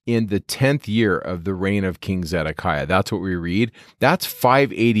prison in the 10th year of the reign of King Zedekiah. That's what we read. That's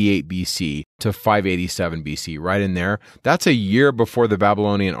 588 BC to 587 BC, right in there. That's a year before the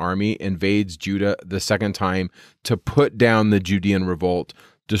Babylonian army invades Judah the second time to put down the Judean revolt,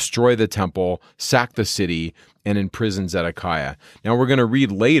 destroy the temple, sack the city, and imprison Zedekiah. Now, we're going to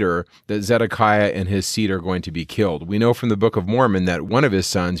read later that Zedekiah and his seed are going to be killed. We know from the Book of Mormon that one of his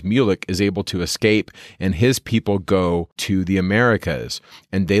sons, Mulek, is able to escape, and his people go to the Americas,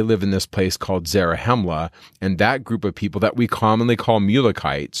 and they live in this place called Zarahemla, and that group of people that we commonly call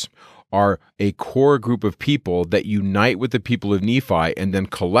Mulekites are a core group of people that unite with the people of Nephi, and then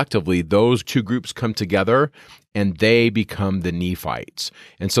collectively those two groups come together and they become the Nephites.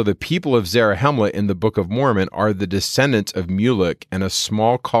 And so the people of Zarahemla in the Book of Mormon are the descendants of Mulek and a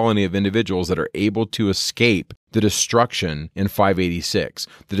small colony of individuals that are able to escape the destruction in 586,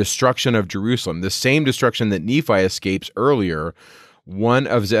 the destruction of Jerusalem, the same destruction that Nephi escapes earlier. One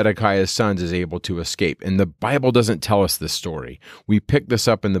of Zedekiah's sons is able to escape. And the Bible doesn't tell us this story. We pick this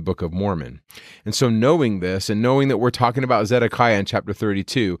up in the Book of Mormon. And so knowing this and knowing that we're talking about Zedekiah in chapter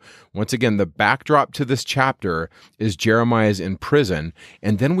 32, once again, the backdrop to this chapter is Jeremiah's in prison.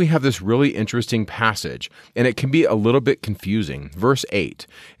 And then we have this really interesting passage, and it can be a little bit confusing. Verse 8,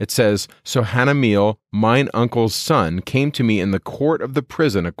 it says, So Hanameel, mine uncle's son, came to me in the court of the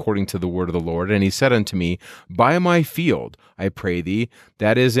prison according to the word of the Lord, and he said unto me, Buy my field, I pray thee,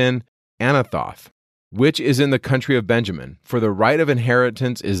 that is in Anathoth, which is in the country of Benjamin. For the right of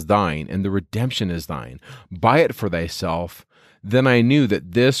inheritance is thine, and the redemption is thine. Buy it for thyself. Then I knew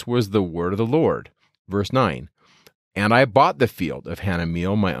that this was the word of the Lord. Verse 9, And I bought the field of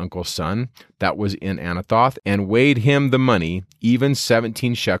Hanameel, my uncle's son, that was in Anathoth, and weighed him the money, even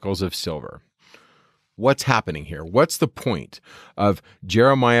 17 shekels of silver. What's happening here? What's the point of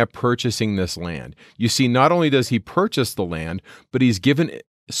Jeremiah purchasing this land? You see, not only does he purchase the land, but he's given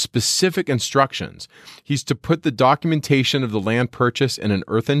specific instructions. He's to put the documentation of the land purchase in an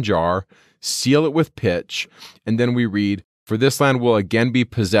earthen jar, seal it with pitch, and then we read, For this land will again be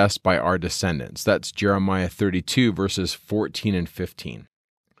possessed by our descendants. That's Jeremiah 32, verses 14 and 15.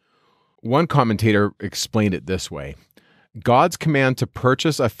 One commentator explained it this way. God's command to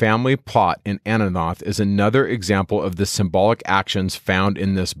purchase a family plot in Anathoth is another example of the symbolic actions found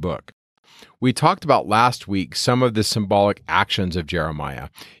in this book. We talked about last week some of the symbolic actions of Jeremiah.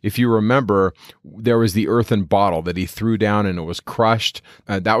 If you remember, there was the earthen bottle that he threw down and it was crushed.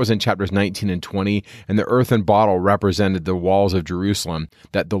 That was in chapters 19 and 20, and the earthen bottle represented the walls of Jerusalem,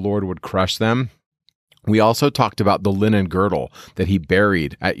 that the Lord would crush them. We also talked about the linen girdle that he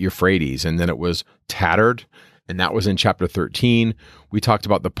buried at Euphrates, and then it was tattered, and that was in chapter 13. We talked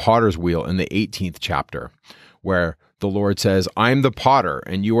about the potter's wheel in the 18th chapter, where the Lord says, I'm the potter,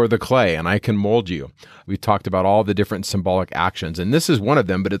 and you are the clay, and I can mold you. We talked about all the different symbolic actions, and this is one of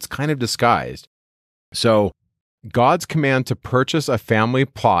them, but it's kind of disguised. So God's command to purchase a family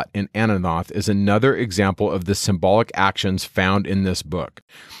plot in Anathoth is another example of the symbolic actions found in this book.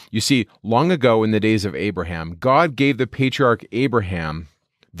 You see, long ago in the days of Abraham, God gave the patriarch Abraham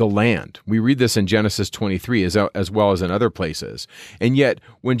the land. We read this in Genesis 23 as well as in other places. And yet,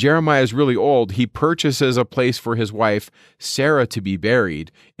 when Jeremiah is really old, he purchases a place for his wife Sarah to be buried,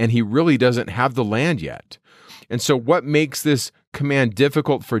 and he really doesn't have the land yet. And so what makes this command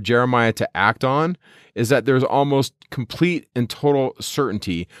difficult for Jeremiah to act on is that there's almost complete and total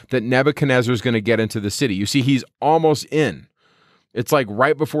certainty that Nebuchadnezzar is going to get into the city. You see, he's almost in. It's like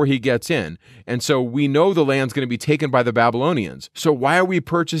right before he gets in. And so we know the land's going to be taken by the Babylonians. So why are we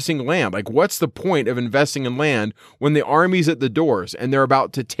purchasing land? Like, what's the point of investing in land when the army's at the doors and they're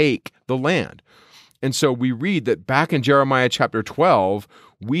about to take the land? And so we read that back in Jeremiah chapter 12,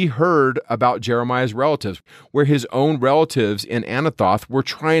 we heard about Jeremiah's relatives, where his own relatives in Anathoth were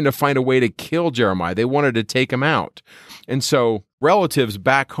trying to find a way to kill Jeremiah. They wanted to take him out. And so relatives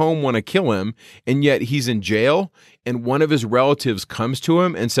back home want to kill him, and yet he's in jail, and one of his relatives comes to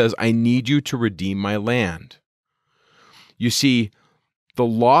him and says, I need you to redeem my land. You see, the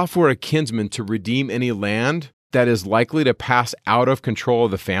law for a kinsman to redeem any land that is likely to pass out of control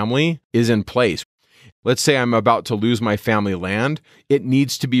of the family is in place. Let's say I'm about to lose my family land. It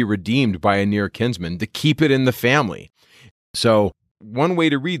needs to be redeemed by a near kinsman to keep it in the family. So one way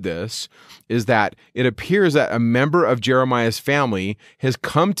to read this is that it appears that a member of Jeremiah's family has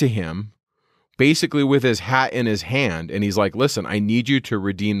come to him basically with his hat in his hand, and he's like, listen, I need you to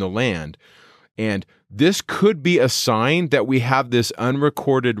redeem the land. And this could be a sign that we have this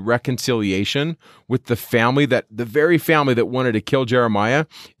unrecorded reconciliation with the very family that wanted to kill Jeremiah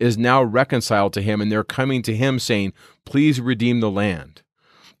is now reconciled to him, and they're coming to him saying, please redeem the land.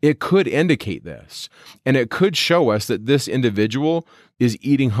 It could indicate this, and it could show us that this individual is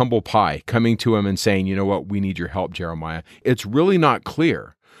eating humble pie, coming to him and saying, you know what, we need your help, Jeremiah. It's really not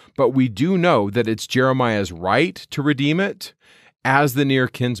clear, but we do know that it's Jeremiah's right to redeem it as the near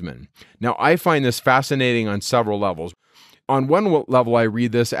kinsman. Now, I find this fascinating on several levels. On one level, I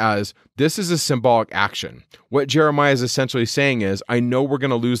read this as, this is a symbolic action. What Jeremiah is essentially saying is, I know we're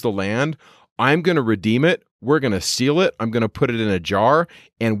going to lose the land. I'm going to redeem it. We're going to seal it. I'm going to put it in a jar,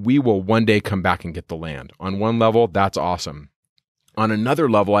 and we will one day come back and get the land. On one level, that's awesome. On another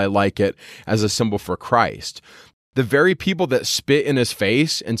level, I like it as a symbol for Christ. The very people that spit in his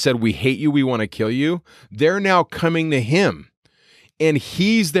face and said, we hate you, we want to kill you, they're now coming to him. And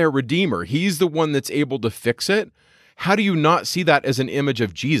he's their redeemer. He's the one that's able to fix it. How do you not see that as an image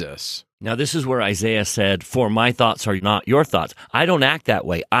of Jesus? Now, this is where Isaiah said, for my thoughts are not your thoughts. I don't act that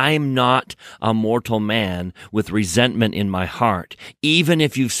way. I'm not a mortal man with resentment in my heart. Even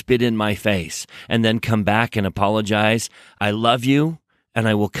if you've spit in my face and then come back and apologize, I love you and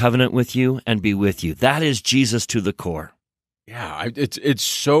I will covenant with you and be with you. That is Jesus to the core. Yeah, it's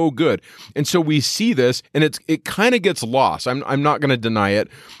so good. And so we see this, and it kind of gets lost. I'm not going to deny it.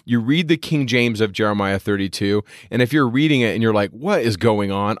 You read the King James of Jeremiah 32, and if you're reading it and you're like, what is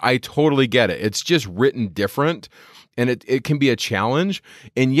going on? I totally get it. It's just written different, and it can be a challenge,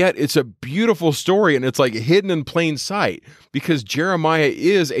 and yet it's a beautiful story, and it's like hidden in plain sight because Jeremiah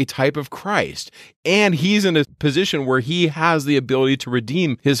is a type of Christ, and he's in a position where he has the ability to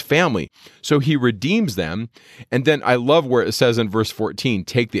redeem his family. So he redeems them, and then I love where it says in verse 14,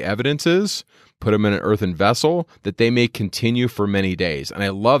 take the evidences, put them in an earthen vessel, that they may continue for many days. And I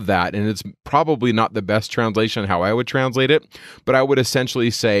love that, and it's probably not the best translation how I would translate it, but I would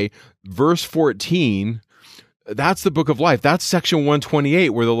essentially say, verse 14, that's the book of life. That's section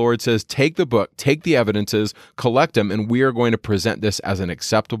 128 where the Lord says, take the book, take the evidences, collect them, and we are going to present this as an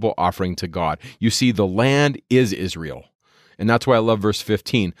acceptable offering to God. You see, the land is Israel. And that's why I love verse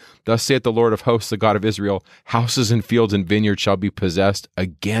 15. Thus saith the Lord of hosts, the God of Israel, houses and fields and vineyards shall be possessed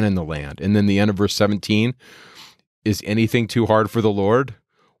again in the land. And then the end of verse 17, is anything too hard for the Lord?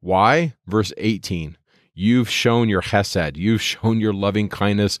 Why? Verse 18. You've shown your chesed, you've shown your loving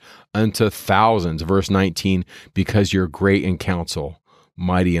kindness unto thousands. Verse 19, because you're great in counsel,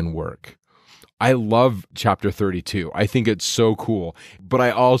 mighty in work. I love chapter 32. I think it's so cool, but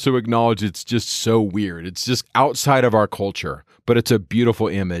I also acknowledge it's just so weird. It's just outside of our culture, but it's a beautiful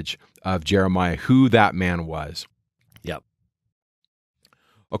image of Jeremiah, who that man was. Yep.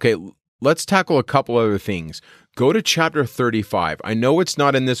 Okay, let's tackle a couple other things. Go to chapter 35. I know it's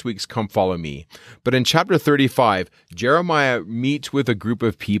not in this week's Come Follow Me, but in chapter 35, Jeremiah meets with a group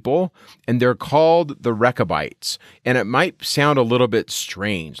of people, and they're called the Rechabites. And it might sound a little bit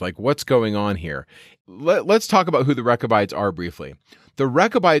strange, like what's going on here? Let's talk about who the Rechabites are briefly. The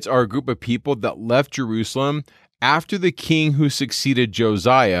Rechabites are a group of people that left Jerusalem after the king who succeeded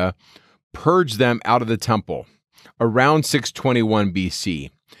Josiah purged them out of the temple around 621 BC.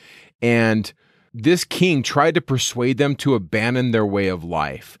 And this king tried to persuade them to abandon their way of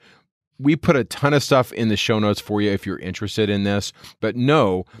life. We put a ton of stuff in the show notes for you if you're interested in this, but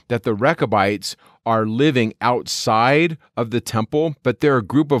know that the Rechabites are living outside of the temple, but they're a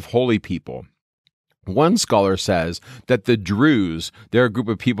group of holy people. One scholar says that the Druze, they're a group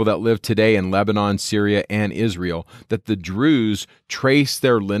of people that live today in Lebanon, Syria, and Israel, that the Druze trace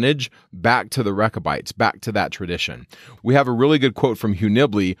their lineage back to the Rechabites, back to that tradition. We have a really good quote from Hugh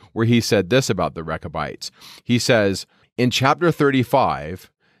Nibley where he said this about the Rechabites. He says, in chapter 35,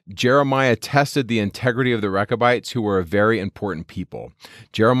 Jeremiah tested the integrity of the Rechabites, who were a very important people.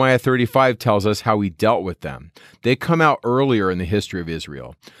 Jeremiah 35 tells us how he dealt with them. They come out earlier in the history of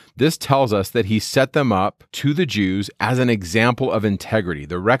Israel. This tells us that he set them up to the Jews as an example of integrity.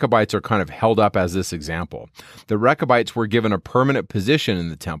 The Rechabites are kind of held up as this example. The Rechabites were given a permanent position in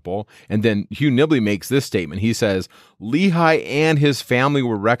the temple, and then Hugh Nibley makes this statement. He says, Lehi and his family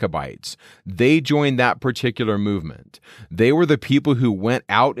were Rechabites. They joined that particular movement. They were the people who went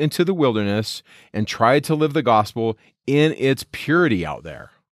out into the wilderness and tried to live the gospel in its purity out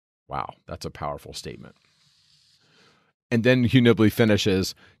there. Wow, that's a powerful statement. And then Hugh Nibley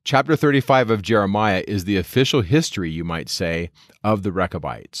finishes, chapter 35 of Jeremiah is the official history, you might say, of the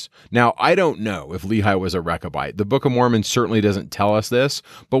Rechabites. Now, I don't know if Lehi was a Rechabite. The Book of Mormon certainly doesn't tell us this,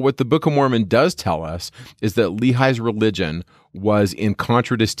 but what the Book of Mormon does tell us is that Lehi's religion was in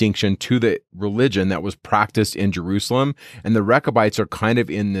contradistinction to the religion that was practiced in Jerusalem, and the Rechabites are kind of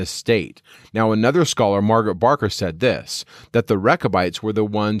in this state. Now, another scholar, Margaret Barker, said this, that the Rechabites were the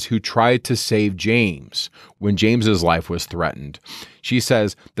ones who tried to save James when James's life was threatened. She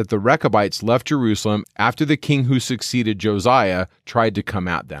says that the Rechabites left Jerusalem after the king who succeeded Josiah tried to come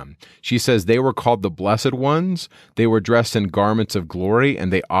at them. She says they were called the Blessed Ones, they were dressed in garments of glory,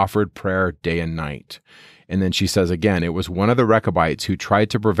 and they offered prayer day and night. And then she says again, it was one of the Rechabites who tried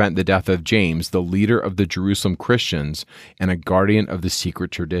to prevent the death of James, the leader of the Jerusalem Christians and a guardian of the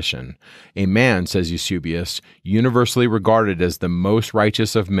secret tradition. A man, says Eusebius, universally regarded as the most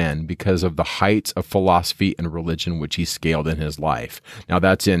righteous of men because of the heights of philosophy and religion which he scaled in his life. Now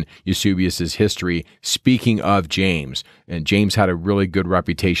that's in Eusebius's history, speaking of James. And James had a really good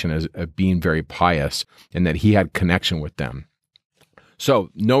reputation as being very pious and that he had connection with them. So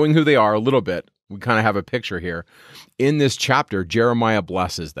knowing who they are a little bit, we kind of have a picture here. In this chapter, Jeremiah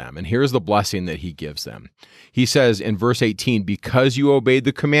blesses them, and here's the blessing that he gives them. He says in verse 18, because you obeyed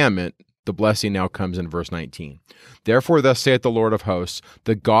the commandment, the blessing now comes in verse 19. Therefore, thus saith the Lord of hosts,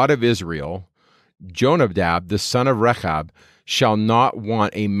 the God of Israel, Jonadab, the son of Rechab, shall not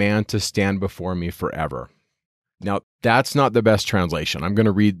want a man to stand before me forever. Now, that's not the best translation. I'm going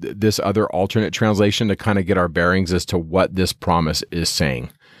to read this other alternate translation to kind of get our bearings as to what this promise is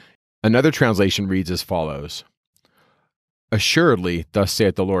saying. Another translation reads as follows, assuredly, thus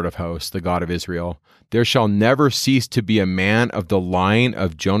saith the Lord of hosts, the God of Israel, there shall never cease to be a man of the line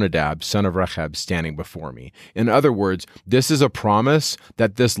of Jonadab, son of Rechab, standing before me. In other words, this is a promise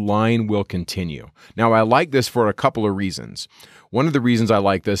that this line will continue. Now, I like this for a couple of reasons. One of the reasons I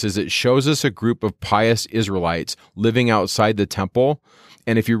like this is it shows us a group of pious Israelites living outside the temple.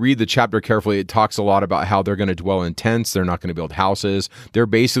 And if you read the chapter carefully, it talks a lot about how they're going to dwell in tents. They're not going to build houses. They're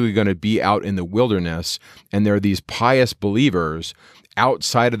basically going to be out in the wilderness. And they're these pious believers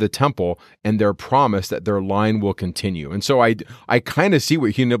outside of the temple, and they're promised that their line will continue. And so I kind of see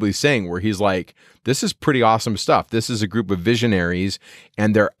what Hugh Nibley's saying, where he's like, this is pretty awesome stuff. This is a group of visionaries,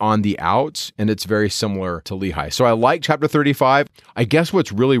 and they're on the outs, and it's very similar to Lehi. So I like chapter 35. I guess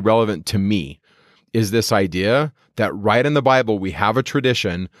what's really relevant to me is this idea that right in the Bible, we have a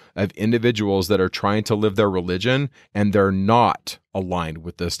tradition of individuals that are trying to live their religion, and they're not aligned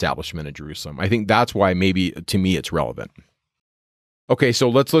with the establishment of Jerusalem. I think that's why maybe, to me, it's relevant. Okay, so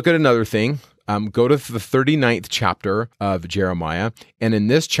let's look at another thing. Go to the 39th chapter of Jeremiah, and in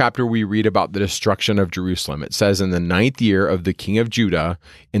this chapter, we read about the destruction of Jerusalem. It says, in the 9th year of the king of Judah,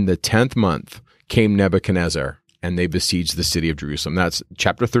 in the 10th month, came Nebuchadnezzar, and they besieged the city of Jerusalem. That's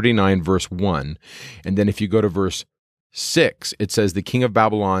chapter 39, verse 1. And then if you go to verse 6, it says, the king of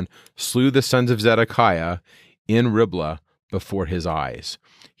Babylon slew the sons of Zedekiah in Riblah before his eyes.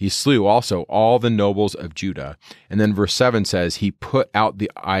 He slew also all the nobles of Judah. And then verse 7 says, he put out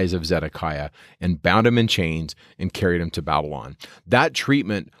the eyes of Zedekiah and bound him in chains and carried him to Babylon. That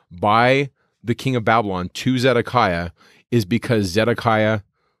treatment by the king of Babylon to Zedekiah is because Zedekiah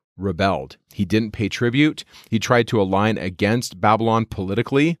rebelled. He didn't pay tribute. He tried to align against Babylon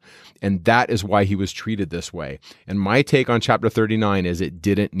politically, and that is why he was treated this way. And my take on chapter 39 is it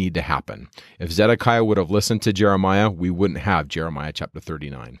didn't need to happen. If Zedekiah would have listened to Jeremiah, we wouldn't have Jeremiah chapter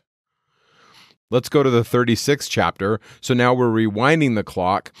 39. Let's go to the 36th chapter. So now we're rewinding the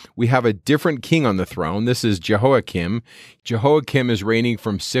clock. We have a different king on the throne. This is Jehoiakim. Jehoiakim is reigning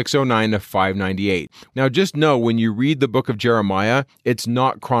from 609 to 598. Now just know when you read the book of Jeremiah, it's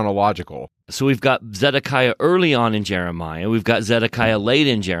not chronological. So we've got Zedekiah early on in Jeremiah, we've got Zedekiah late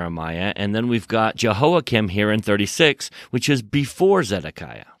in Jeremiah, and then we've got Jehoiakim here in 36, which is before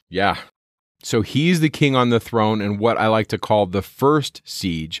Zedekiah. Yeah. So he's the king on the throne in what I like to call the first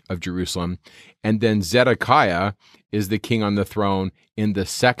siege of Jerusalem. And then Zedekiah is the king on the throne in the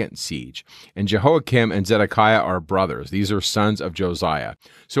second siege. And Jehoiakim and Zedekiah are brothers. These are sons of Josiah.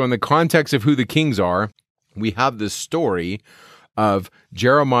 So in the context of who the kings are, we have this story of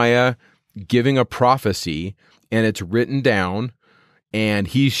Jeremiah giving a prophecy, and it's written down, and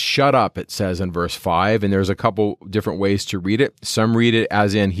he's shut up, it says in verse 5, and there's a couple different ways to read it. Some read it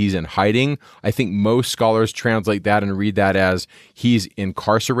as in he's in hiding. I think most scholars translate that and read that as he's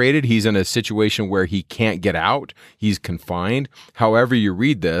incarcerated. He's in a situation where he can't get out. He's confined. However you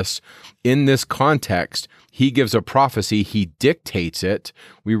read this, in this context, he gives a prophecy. He dictates it.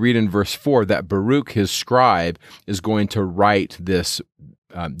 We read in verse 4 that Baruch, his scribe, is going to write this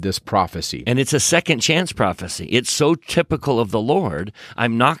prophecy. And it's a second chance prophecy. It's so typical of the Lord.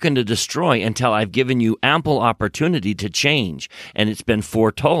 I'm not going to destroy until I've given you ample opportunity to change. And it's been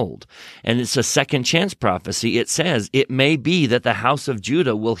foretold. And it's a second chance prophecy. It says, it may be that the house of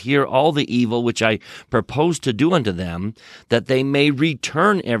Judah will hear all the evil which I propose to do unto them, that they may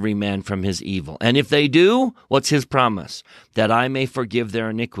return every man from his evil. And if they do, what's his promise? That I may forgive their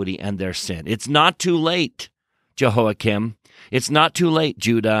iniquity and their sin. It's not too late, Jehoiakim. It's not too late,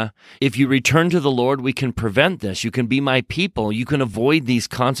 Judah. If you return to the Lord, we can prevent this. You can be my people. You can avoid these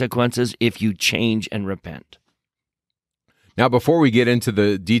consequences if you change and repent. Now, before we get into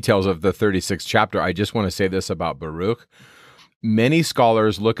the details of the 36th chapter, I just want to say this about Baruch. Many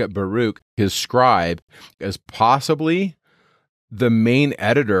scholars look at Baruch, his scribe, as possibly the main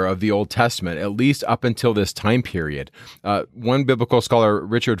editor of the Old Testament, at least up until this time period. One biblical scholar,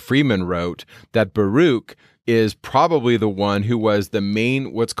 Richard Freeman, wrote that Baruch is probably the one who was the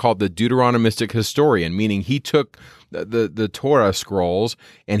main, what's called the Deuteronomistic historian, meaning he took the Torah scrolls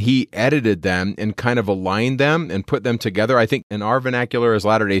and he edited them and kind of aligned them and put them together. I think in our vernacular as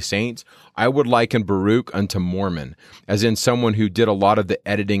Latter-day Saints, I would liken Baruch unto Mormon, as in someone who did a lot of the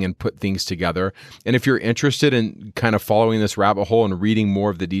editing and put things together. And if you're interested in kind of following this rabbit hole and reading more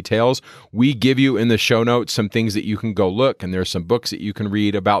of the details, we give you in the show notes some things that you can go look, and there's some books that you can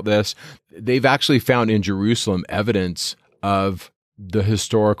read about this. They've actually found in Jerusalem evidence of the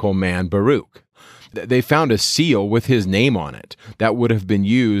historical man Baruch. They found a seal with his name on it that would have been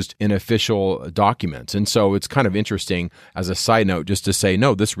used in official documents. And so it's kind of interesting as a side note just to say,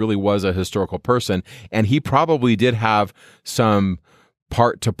 no, this really was a historical person. And he probably did have some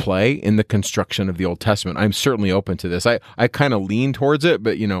part to play in the construction of the Old Testament. I'm certainly open to this. I kind of lean towards it,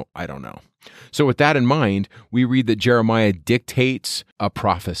 but I don't know. So with that in mind, we read that Jeremiah dictates a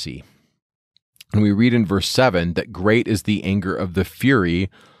prophecy. And we read in verse 7 that great is the anger of the fury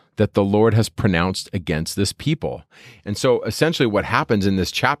that the Lord has pronounced against this people. And so essentially what happens in this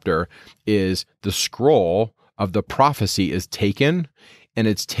chapter is the scroll of the prophecy is taken, and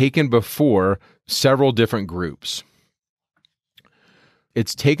it's taken before several different groups.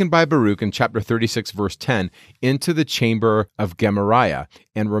 It's taken by Baruch in chapter 36, verse 10, into the chamber of Gemariah.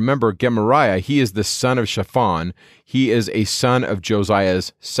 And remember, Gemariah, he is the son of Shaphan. He is a son of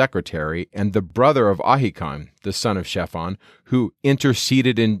Josiah's secretary and the brother of Ahikam, the son of Shaphan, who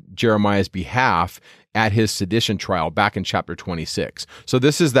interceded in Jeremiah's behalf at his sedition trial back in chapter 26. So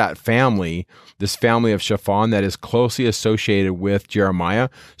this is that family, this family of Shaphan that is closely associated with Jeremiah.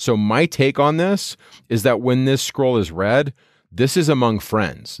 So my take on this is that when this scroll is read, this is among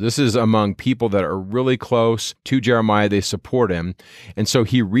friends. This is among people that are really close to Jeremiah. They support him. And so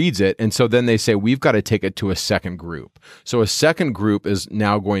he reads it. And so then they say, we've got to take it to a second group. So a second group is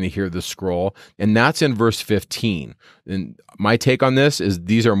now going to hear the scroll. And that's in verse 15. And my take on this is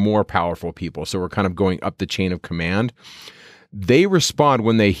these are more powerful people. So we're kind of going up the chain of command. They respond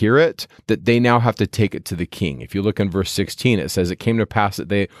when they hear it, that they now have to take it to the king. If you look in verse 16, it says, it came to pass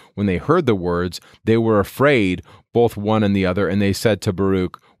that when they heard the words, they were afraid, both one and the other, and they said to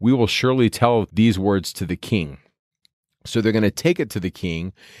Baruch, we will surely tell these words to the king. So they're going to take it to the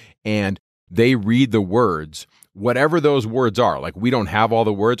king, and they read the words, whatever those words are. Like, we don't have all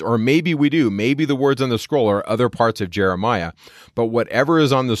the words, or maybe we do. Maybe the words on the scroll are other parts of Jeremiah. But whatever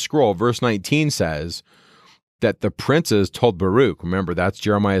is on the scroll, verse 19 says, that the princes told Baruch, remember that's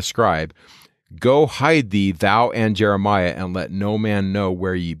Jeremiah's scribe, go hide thee, thou and Jeremiah, and let no man know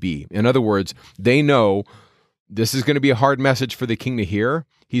where ye be. In other words, they know this is going to be a hard message for the king to hear.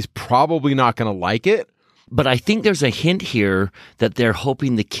 He's probably not going to like it, But I think there's a hint here that they're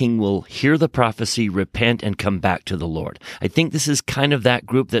hoping the king will hear the prophecy, repent, and come back to the Lord. I think this is kind of that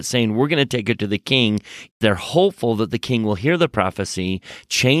group that's saying, we're going to take it to the king. They're hopeful that the king will hear the prophecy,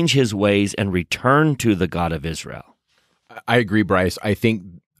 change his ways, and return to the God of Israel. I agree, Bryce. I think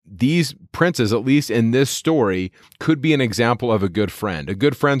these princes, at least in this story, could be an example of a good friend. A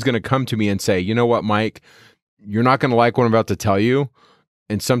good friend's going to come to me and say, you know what, Mike, you're not going to like what I'm about to tell you.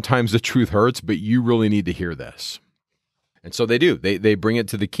 And sometimes the truth hurts, but you really need to hear this. And so they do. They bring it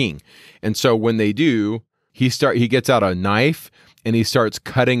to the king. And so when they do, he gets out a knife and he starts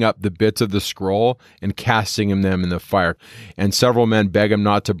cutting up the bits of the scroll and casting them in the fire. And several men beg him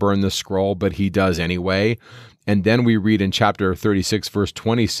not to burn the scroll, but he does anyway. And then we read in chapter 36, verse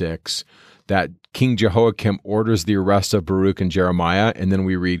 26, that King Jehoiakim orders the arrest of Baruch and Jeremiah. And then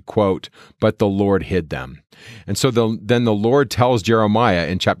we read, quote, "But the Lord hid them." And so then the Lord tells Jeremiah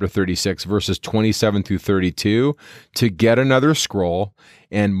in chapter 36, verses 27 through 32, to get another scroll,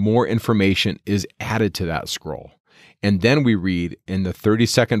 and more information is added to that scroll. And then we read in the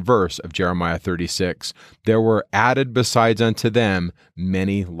 32nd verse of Jeremiah 36, "There were added besides unto them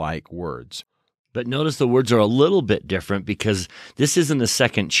many like words." But notice the words are a little bit different because this isn't a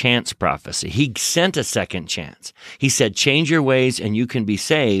second chance prophecy. He sent a second chance. He said, change your ways and you can be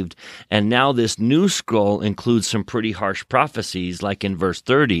saved. And now this new scroll includes some pretty harsh prophecies, like in verse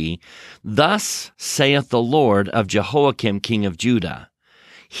 30, "Thus saith the Lord of Jehoiakim, king of Judah,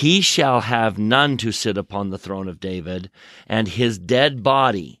 he shall have none to sit upon the throne of David, and his dead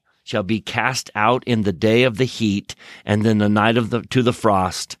body shall be cast out in the day of the heat, and in the night to the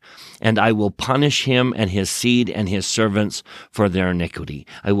frost. And I will punish him and his seed and his servants for their iniquity.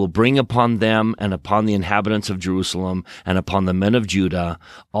 I will bring upon them and upon the inhabitants of Jerusalem and upon the men of Judah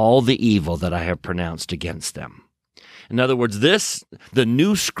all the evil that I have pronounced against them." In other words, the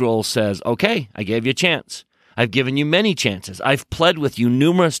new scroll says, okay, I gave you a chance. I've given you many chances. I've pled with you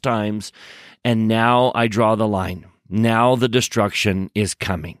numerous times, and now I draw the line. Now the destruction is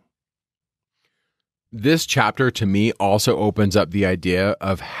coming. This chapter, to me, also opens up the idea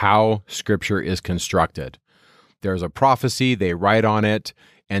of how Scripture is constructed. There's a prophecy, they write on it,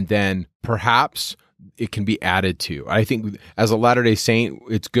 and then perhaps it can be added to. I think as a Latter-day Saint,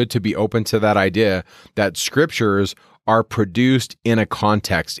 it's good to be open to that idea that Scriptures are produced in a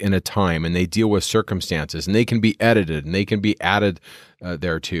context, in a time, and they deal with circumstances, and they can be edited, and they can be added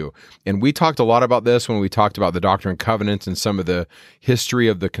there too. And we talked a lot about this when we talked about the Doctrine and Covenants and some of the history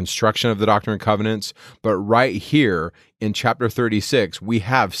of the construction of the Doctrine and Covenants. But right here in chapter 36, we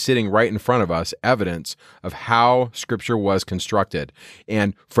have sitting right in front of us evidence of how Scripture was constructed.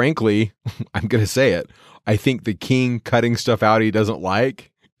 And frankly, I'm going to say it, I think the king cutting stuff out he doesn't like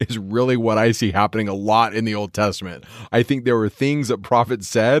is really what I see happening a lot in the Old Testament. I think there were things that prophets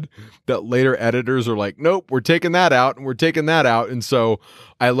said that later editors are like, nope, we're taking that out and we're taking that out. And so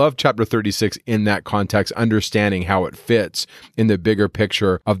I love chapter 36 in that context, understanding how it fits in the bigger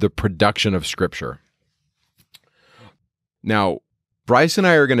picture of the production of Scripture. Now, Bryce and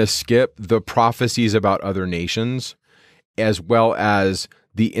I are going to skip the prophecies about other nations as well as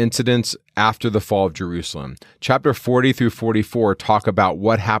the incidents after the fall of Jerusalem. Chapter 40 through 44 talk about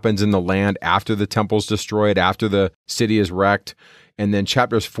what happens in the land after the temple's destroyed, after the city is wrecked. And then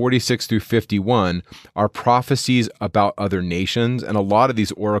chapters 46 through 51 are prophecies about other nations. And a lot of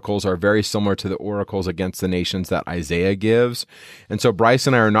these oracles are very similar to the oracles against the nations that Isaiah gives. And so Bryce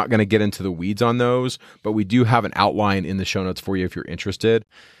and I are not going to get into the weeds on those, but we do have an outline in the show notes for you if you're interested.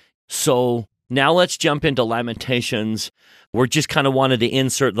 So now let's jump into Lamentations. We're just kind of wanted to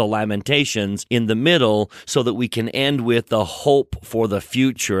insert the Lamentations in the middle so that we can end with the hope for the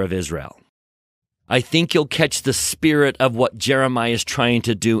future of Israel. I think you'll catch the spirit of what Jeremiah is trying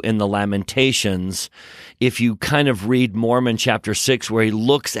to do in the Lamentations if you kind of read Mormon chapter 6, where he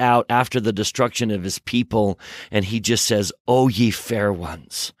looks out after the destruction of his people and he just says, "O ye fair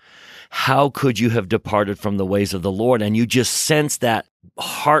ones, how could you have departed from the ways of the Lord?" And you just sense that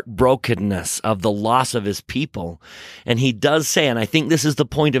heartbrokenness of the loss of his people. And he does say, and I think this is the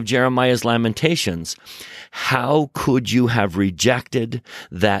point of Jeremiah's Lamentations, how could you have rejected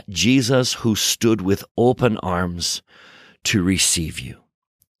that Jesus who stood with open arms to receive you?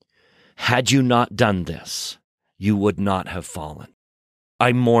 Had you not done this, you would not have fallen.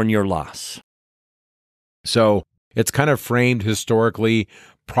 I mourn your loss. So it's kind of framed historically,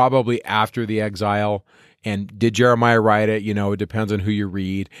 probably after the exile. And did Jeremiah write it? You know, it depends on who you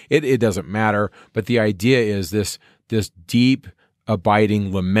read. It doesn't matter. But the idea is this deep,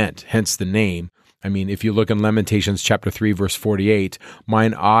 abiding lament, hence the name. I mean, if you look in Lamentations chapter 3, verse 48,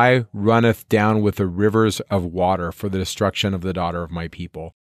 "Mine eye runneth down with the rivers of water for the destruction of the daughter of my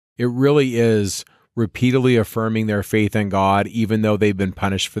people." It really is repeatedly affirming their faith in God, even though they've been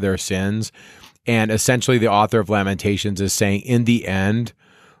punished for their sins. And essentially, the author of Lamentations is saying, in the end,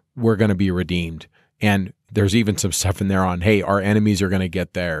 we're going to be redeemed. And there's even some stuff in there on, hey, our enemies are going to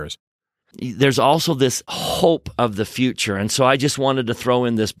get theirs. There's also this hope of the future. And so I just wanted to throw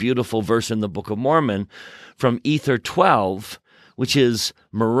in this beautiful verse in the Book of Mormon from Ether 12, which is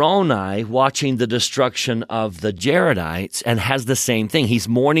Moroni watching the destruction of the Jaredites and has the same thing. He's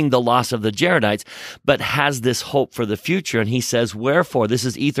mourning the loss of the Jaredites, but has this hope for the future. And he says, wherefore, this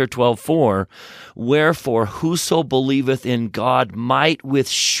is Ether 12:4, wherefore whoso believeth in God might with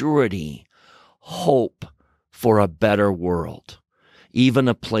surety hope for a better world, even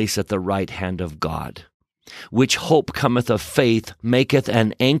a place at the right hand of God, which hope cometh of faith, maketh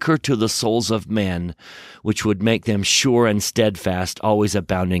an anchor to the souls of men, which would make them sure and steadfast, always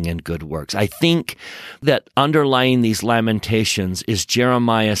abounding in good works. I think that underlying these Lamentations is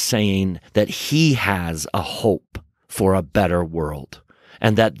Jeremiah saying that he has a hope for a better world,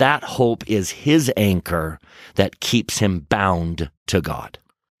 and that hope is his anchor that keeps him bound to God.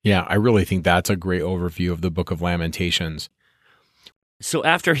 Yeah, I really think that's a great overview of the Book of Lamentations. So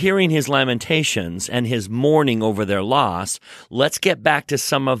after hearing his lamentations and his mourning over their loss, let's get back to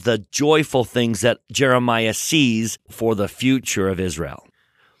some of the joyful things that Jeremiah sees for the future of Israel.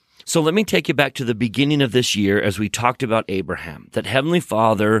 So let me take you back to the beginning of this year as we talked about Abraham, that Heavenly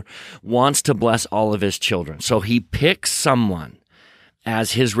Father wants to bless all of his children. So he picks someone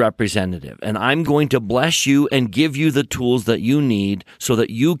as his representative, and I'm going to bless you and give you the tools that you need so that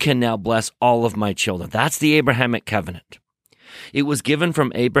you can now bless all of my children. That's the Abrahamic covenant. It was given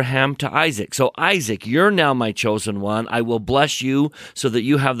from Abraham to Isaac. So Isaac, you're now my chosen one. I will bless you so that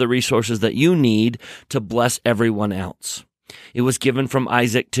you have the resources that you need to bless everyone else. It was given from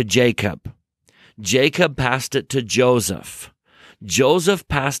Isaac to Jacob. Jacob passed it to Joseph. Joseph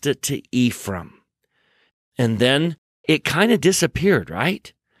passed it to Ephraim. And then it kind of disappeared,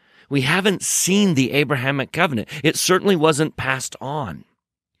 right? We haven't seen the Abrahamic covenant. It certainly wasn't passed on.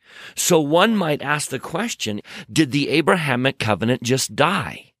 So one might ask the question, did the Abrahamic covenant just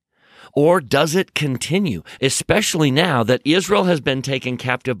die? Or does it continue, especially now that Israel has been taken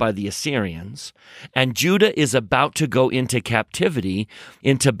captive by the Assyrians and Judah is about to go into captivity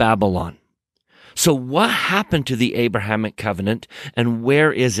into Babylon? So what happened to the Abrahamic covenant and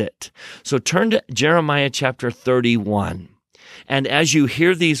where is it? So turn to Jeremiah chapter 31. And as you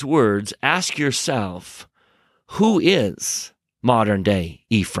hear these words, ask yourself, who is modern day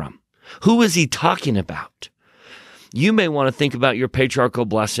Ephraim? Who is he talking about? You may want to think about your patriarchal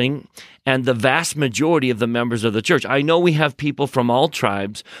blessing and the vast majority of the members of the church. I know we have people from all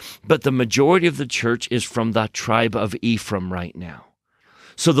tribes, but the majority of the church is from the tribe of Ephraim right now.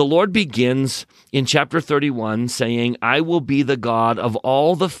 So the Lord begins in chapter 31 saying, I will be the God of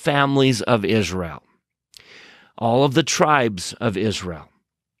all the families of Israel, all of the tribes of Israel.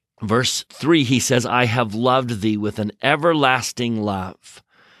 Verse 3, he says, I have loved thee with an everlasting love.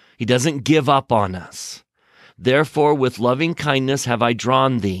 He doesn't give up on us. Therefore, with loving kindness have I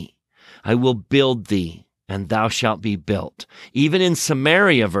drawn thee. I will build thee, and thou shalt be built. Even in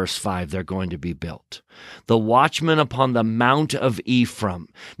Samaria, verse 5, they're going to be built. The watchmen upon the mount of Ephraim.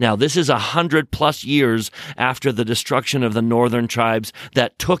 Now, this is 100+ years after the destruction of the northern tribes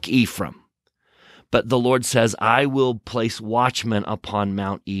that took Ephraim. But the Lord says, I will place watchmen upon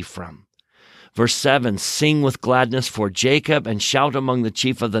Mount Ephraim. Verse 7, sing with gladness for Jacob and shout among the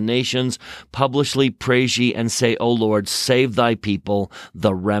chief of the nations. Publicly praise ye and say, O Lord, save thy people,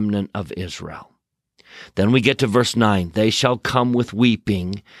 the remnant of Israel. Then we get to verse 9. They shall come with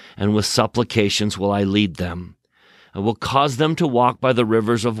weeping, and with supplications will I lead them. I will cause them to walk by the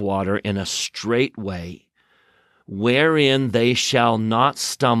rivers of water in a straight way, wherein they shall not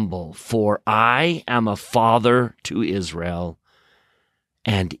stumble. For I am a father to Israel,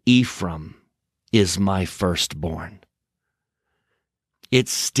 and Ephraim is my firstborn.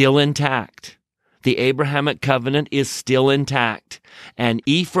 It's still intact. The Abrahamic covenant is still intact. And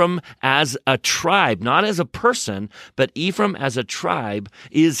Ephraim as a tribe, not as a person, but Ephraim as a tribe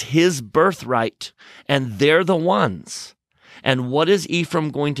is his birthright. And they're the ones. And what is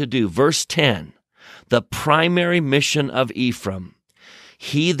Ephraim going to do? Verse 10, the primary mission of Ephraim,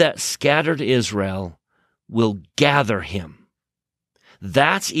 he that scattered Israel will gather him.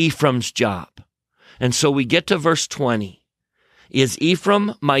 That's Ephraim's job. And so we get to verse 20. Is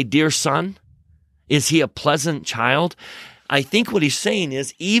Ephraim my dear son? Is he a pleasant child? I think what he's saying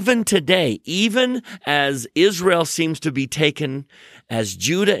is even today, even as Israel seems to be taken, as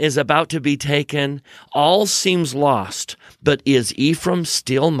Judah is about to be taken, all seems lost. But is Ephraim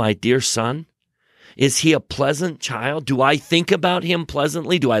still my dear son? Is he a pleasant child? Do I think about him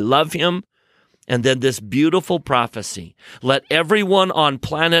pleasantly? Do I love him? And then this beautiful prophecy, let everyone on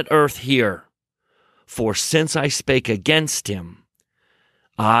planet Earth hear, for since I spake against him,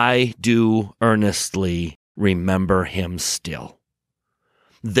 I do earnestly remember him still.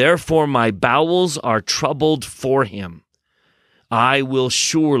 Therefore my bowels are troubled for him. I will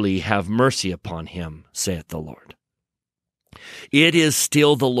surely have mercy upon him, saith the Lord. It is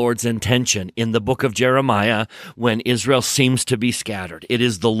still the Lord's intention in the book of Jeremiah when Israel seems to be scattered. It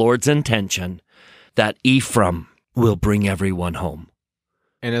is the Lord's intention that Ephraim will bring everyone home.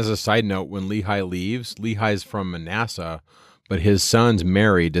 And as a side note, when Lehi leaves, Lehi's from Manasseh, but his sons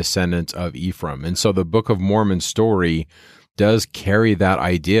marry descendants of Ephraim. And so the Book of Mormon story does carry that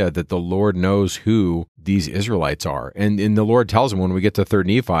idea that the Lord knows who these Israelites are. And the Lord tells him when we get to 3rd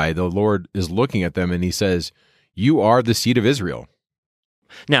Nephi, the Lord is looking at them and he says, you are the seed of Israel.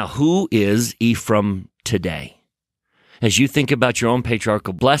 Now, who is Ephraim today? As you think about your own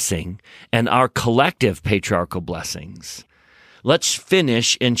patriarchal blessing and our collective patriarchal blessings, let's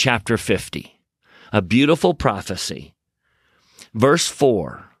finish in chapter 50, a beautiful prophecy. Verse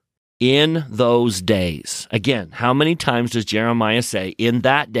 4, in those days. Again, how many times does Jeremiah say, in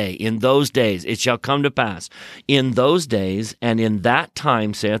that day, in those days, it shall come to pass. In those days and in that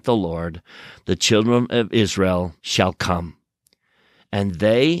time, saith the Lord, the children of Israel shall come. And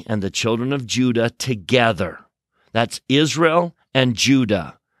they and the children of Judah together, that's Israel and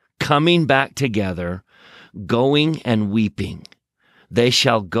Judah, coming back together, going and weeping. They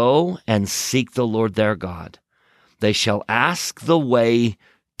shall go and seek the Lord their God. They shall ask the way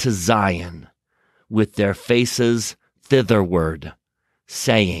to Zion with their faces thitherward,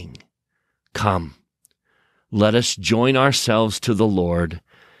 saying, come, let us join ourselves to the Lord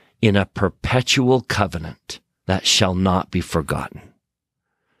in a perpetual covenant that shall not be forgotten.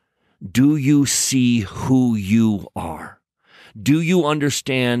 Do you see who you are? Do you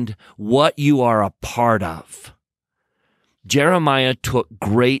understand what you are a part of? Jeremiah took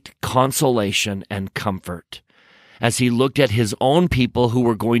great consolation and comfort as he looked at his own people who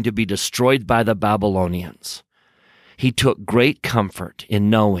were going to be destroyed by the Babylonians. He took great comfort in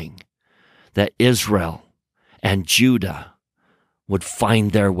knowing that Israel and Judah would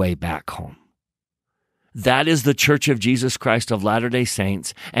find their way back home. That is the Church of Jesus Christ of Latter-day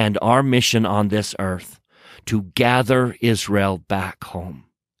Saints and our mission on this earth, to gather Israel back home.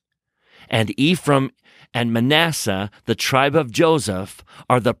 And Ephraim and Manasseh, the tribe of Joseph,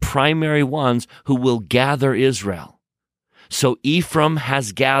 are the primary ones who will gather Israel. So Ephraim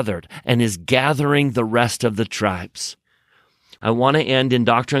has gathered and is gathering the rest of the tribes. I want to end in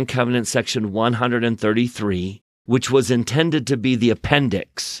Doctrine and Covenants section 133, which was intended to be the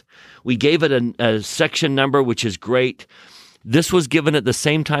appendix. We gave it a section number, which is great. This was given at the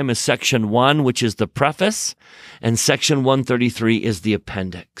same time as section 1, which is the preface, and section 133 is the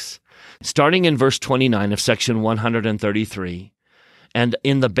appendix. Starting in verse 29 of section 133, and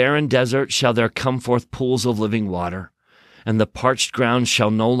in the barren desert shall there come forth pools of living water, and the parched ground shall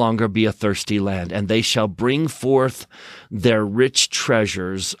no longer be a thirsty land, and they shall bring forth their rich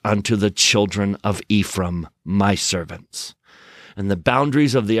treasures unto the children of Ephraim, my servants. And the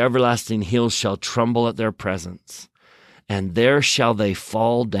boundaries of the everlasting hills shall tremble at their presence, and there shall they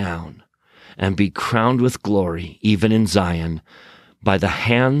fall down and be crowned with glory, even in Zion, by the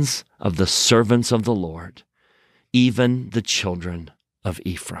hands of the servants of the Lord, even the children of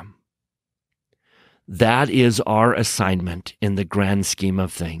Ephraim. That is our assignment in the grand scheme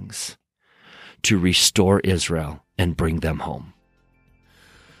of things, to restore Israel and bring them home.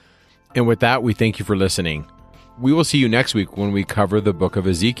 And with that, we thank you for listening. We will see you next week when we cover the book of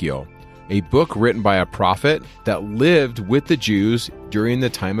Ezekiel, a book written by a prophet that lived with the Jews during the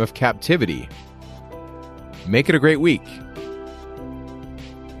time of captivity. Make it a great week.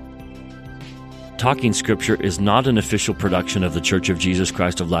 Talking Scripture is not an official production of the Church of Jesus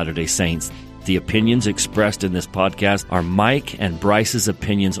Christ of Latter-day Saints. The opinions expressed in this podcast are Mike and Bryce's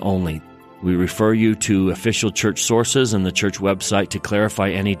opinions only. We refer you to official church sources and the church website to clarify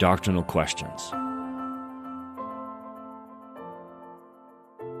any doctrinal questions.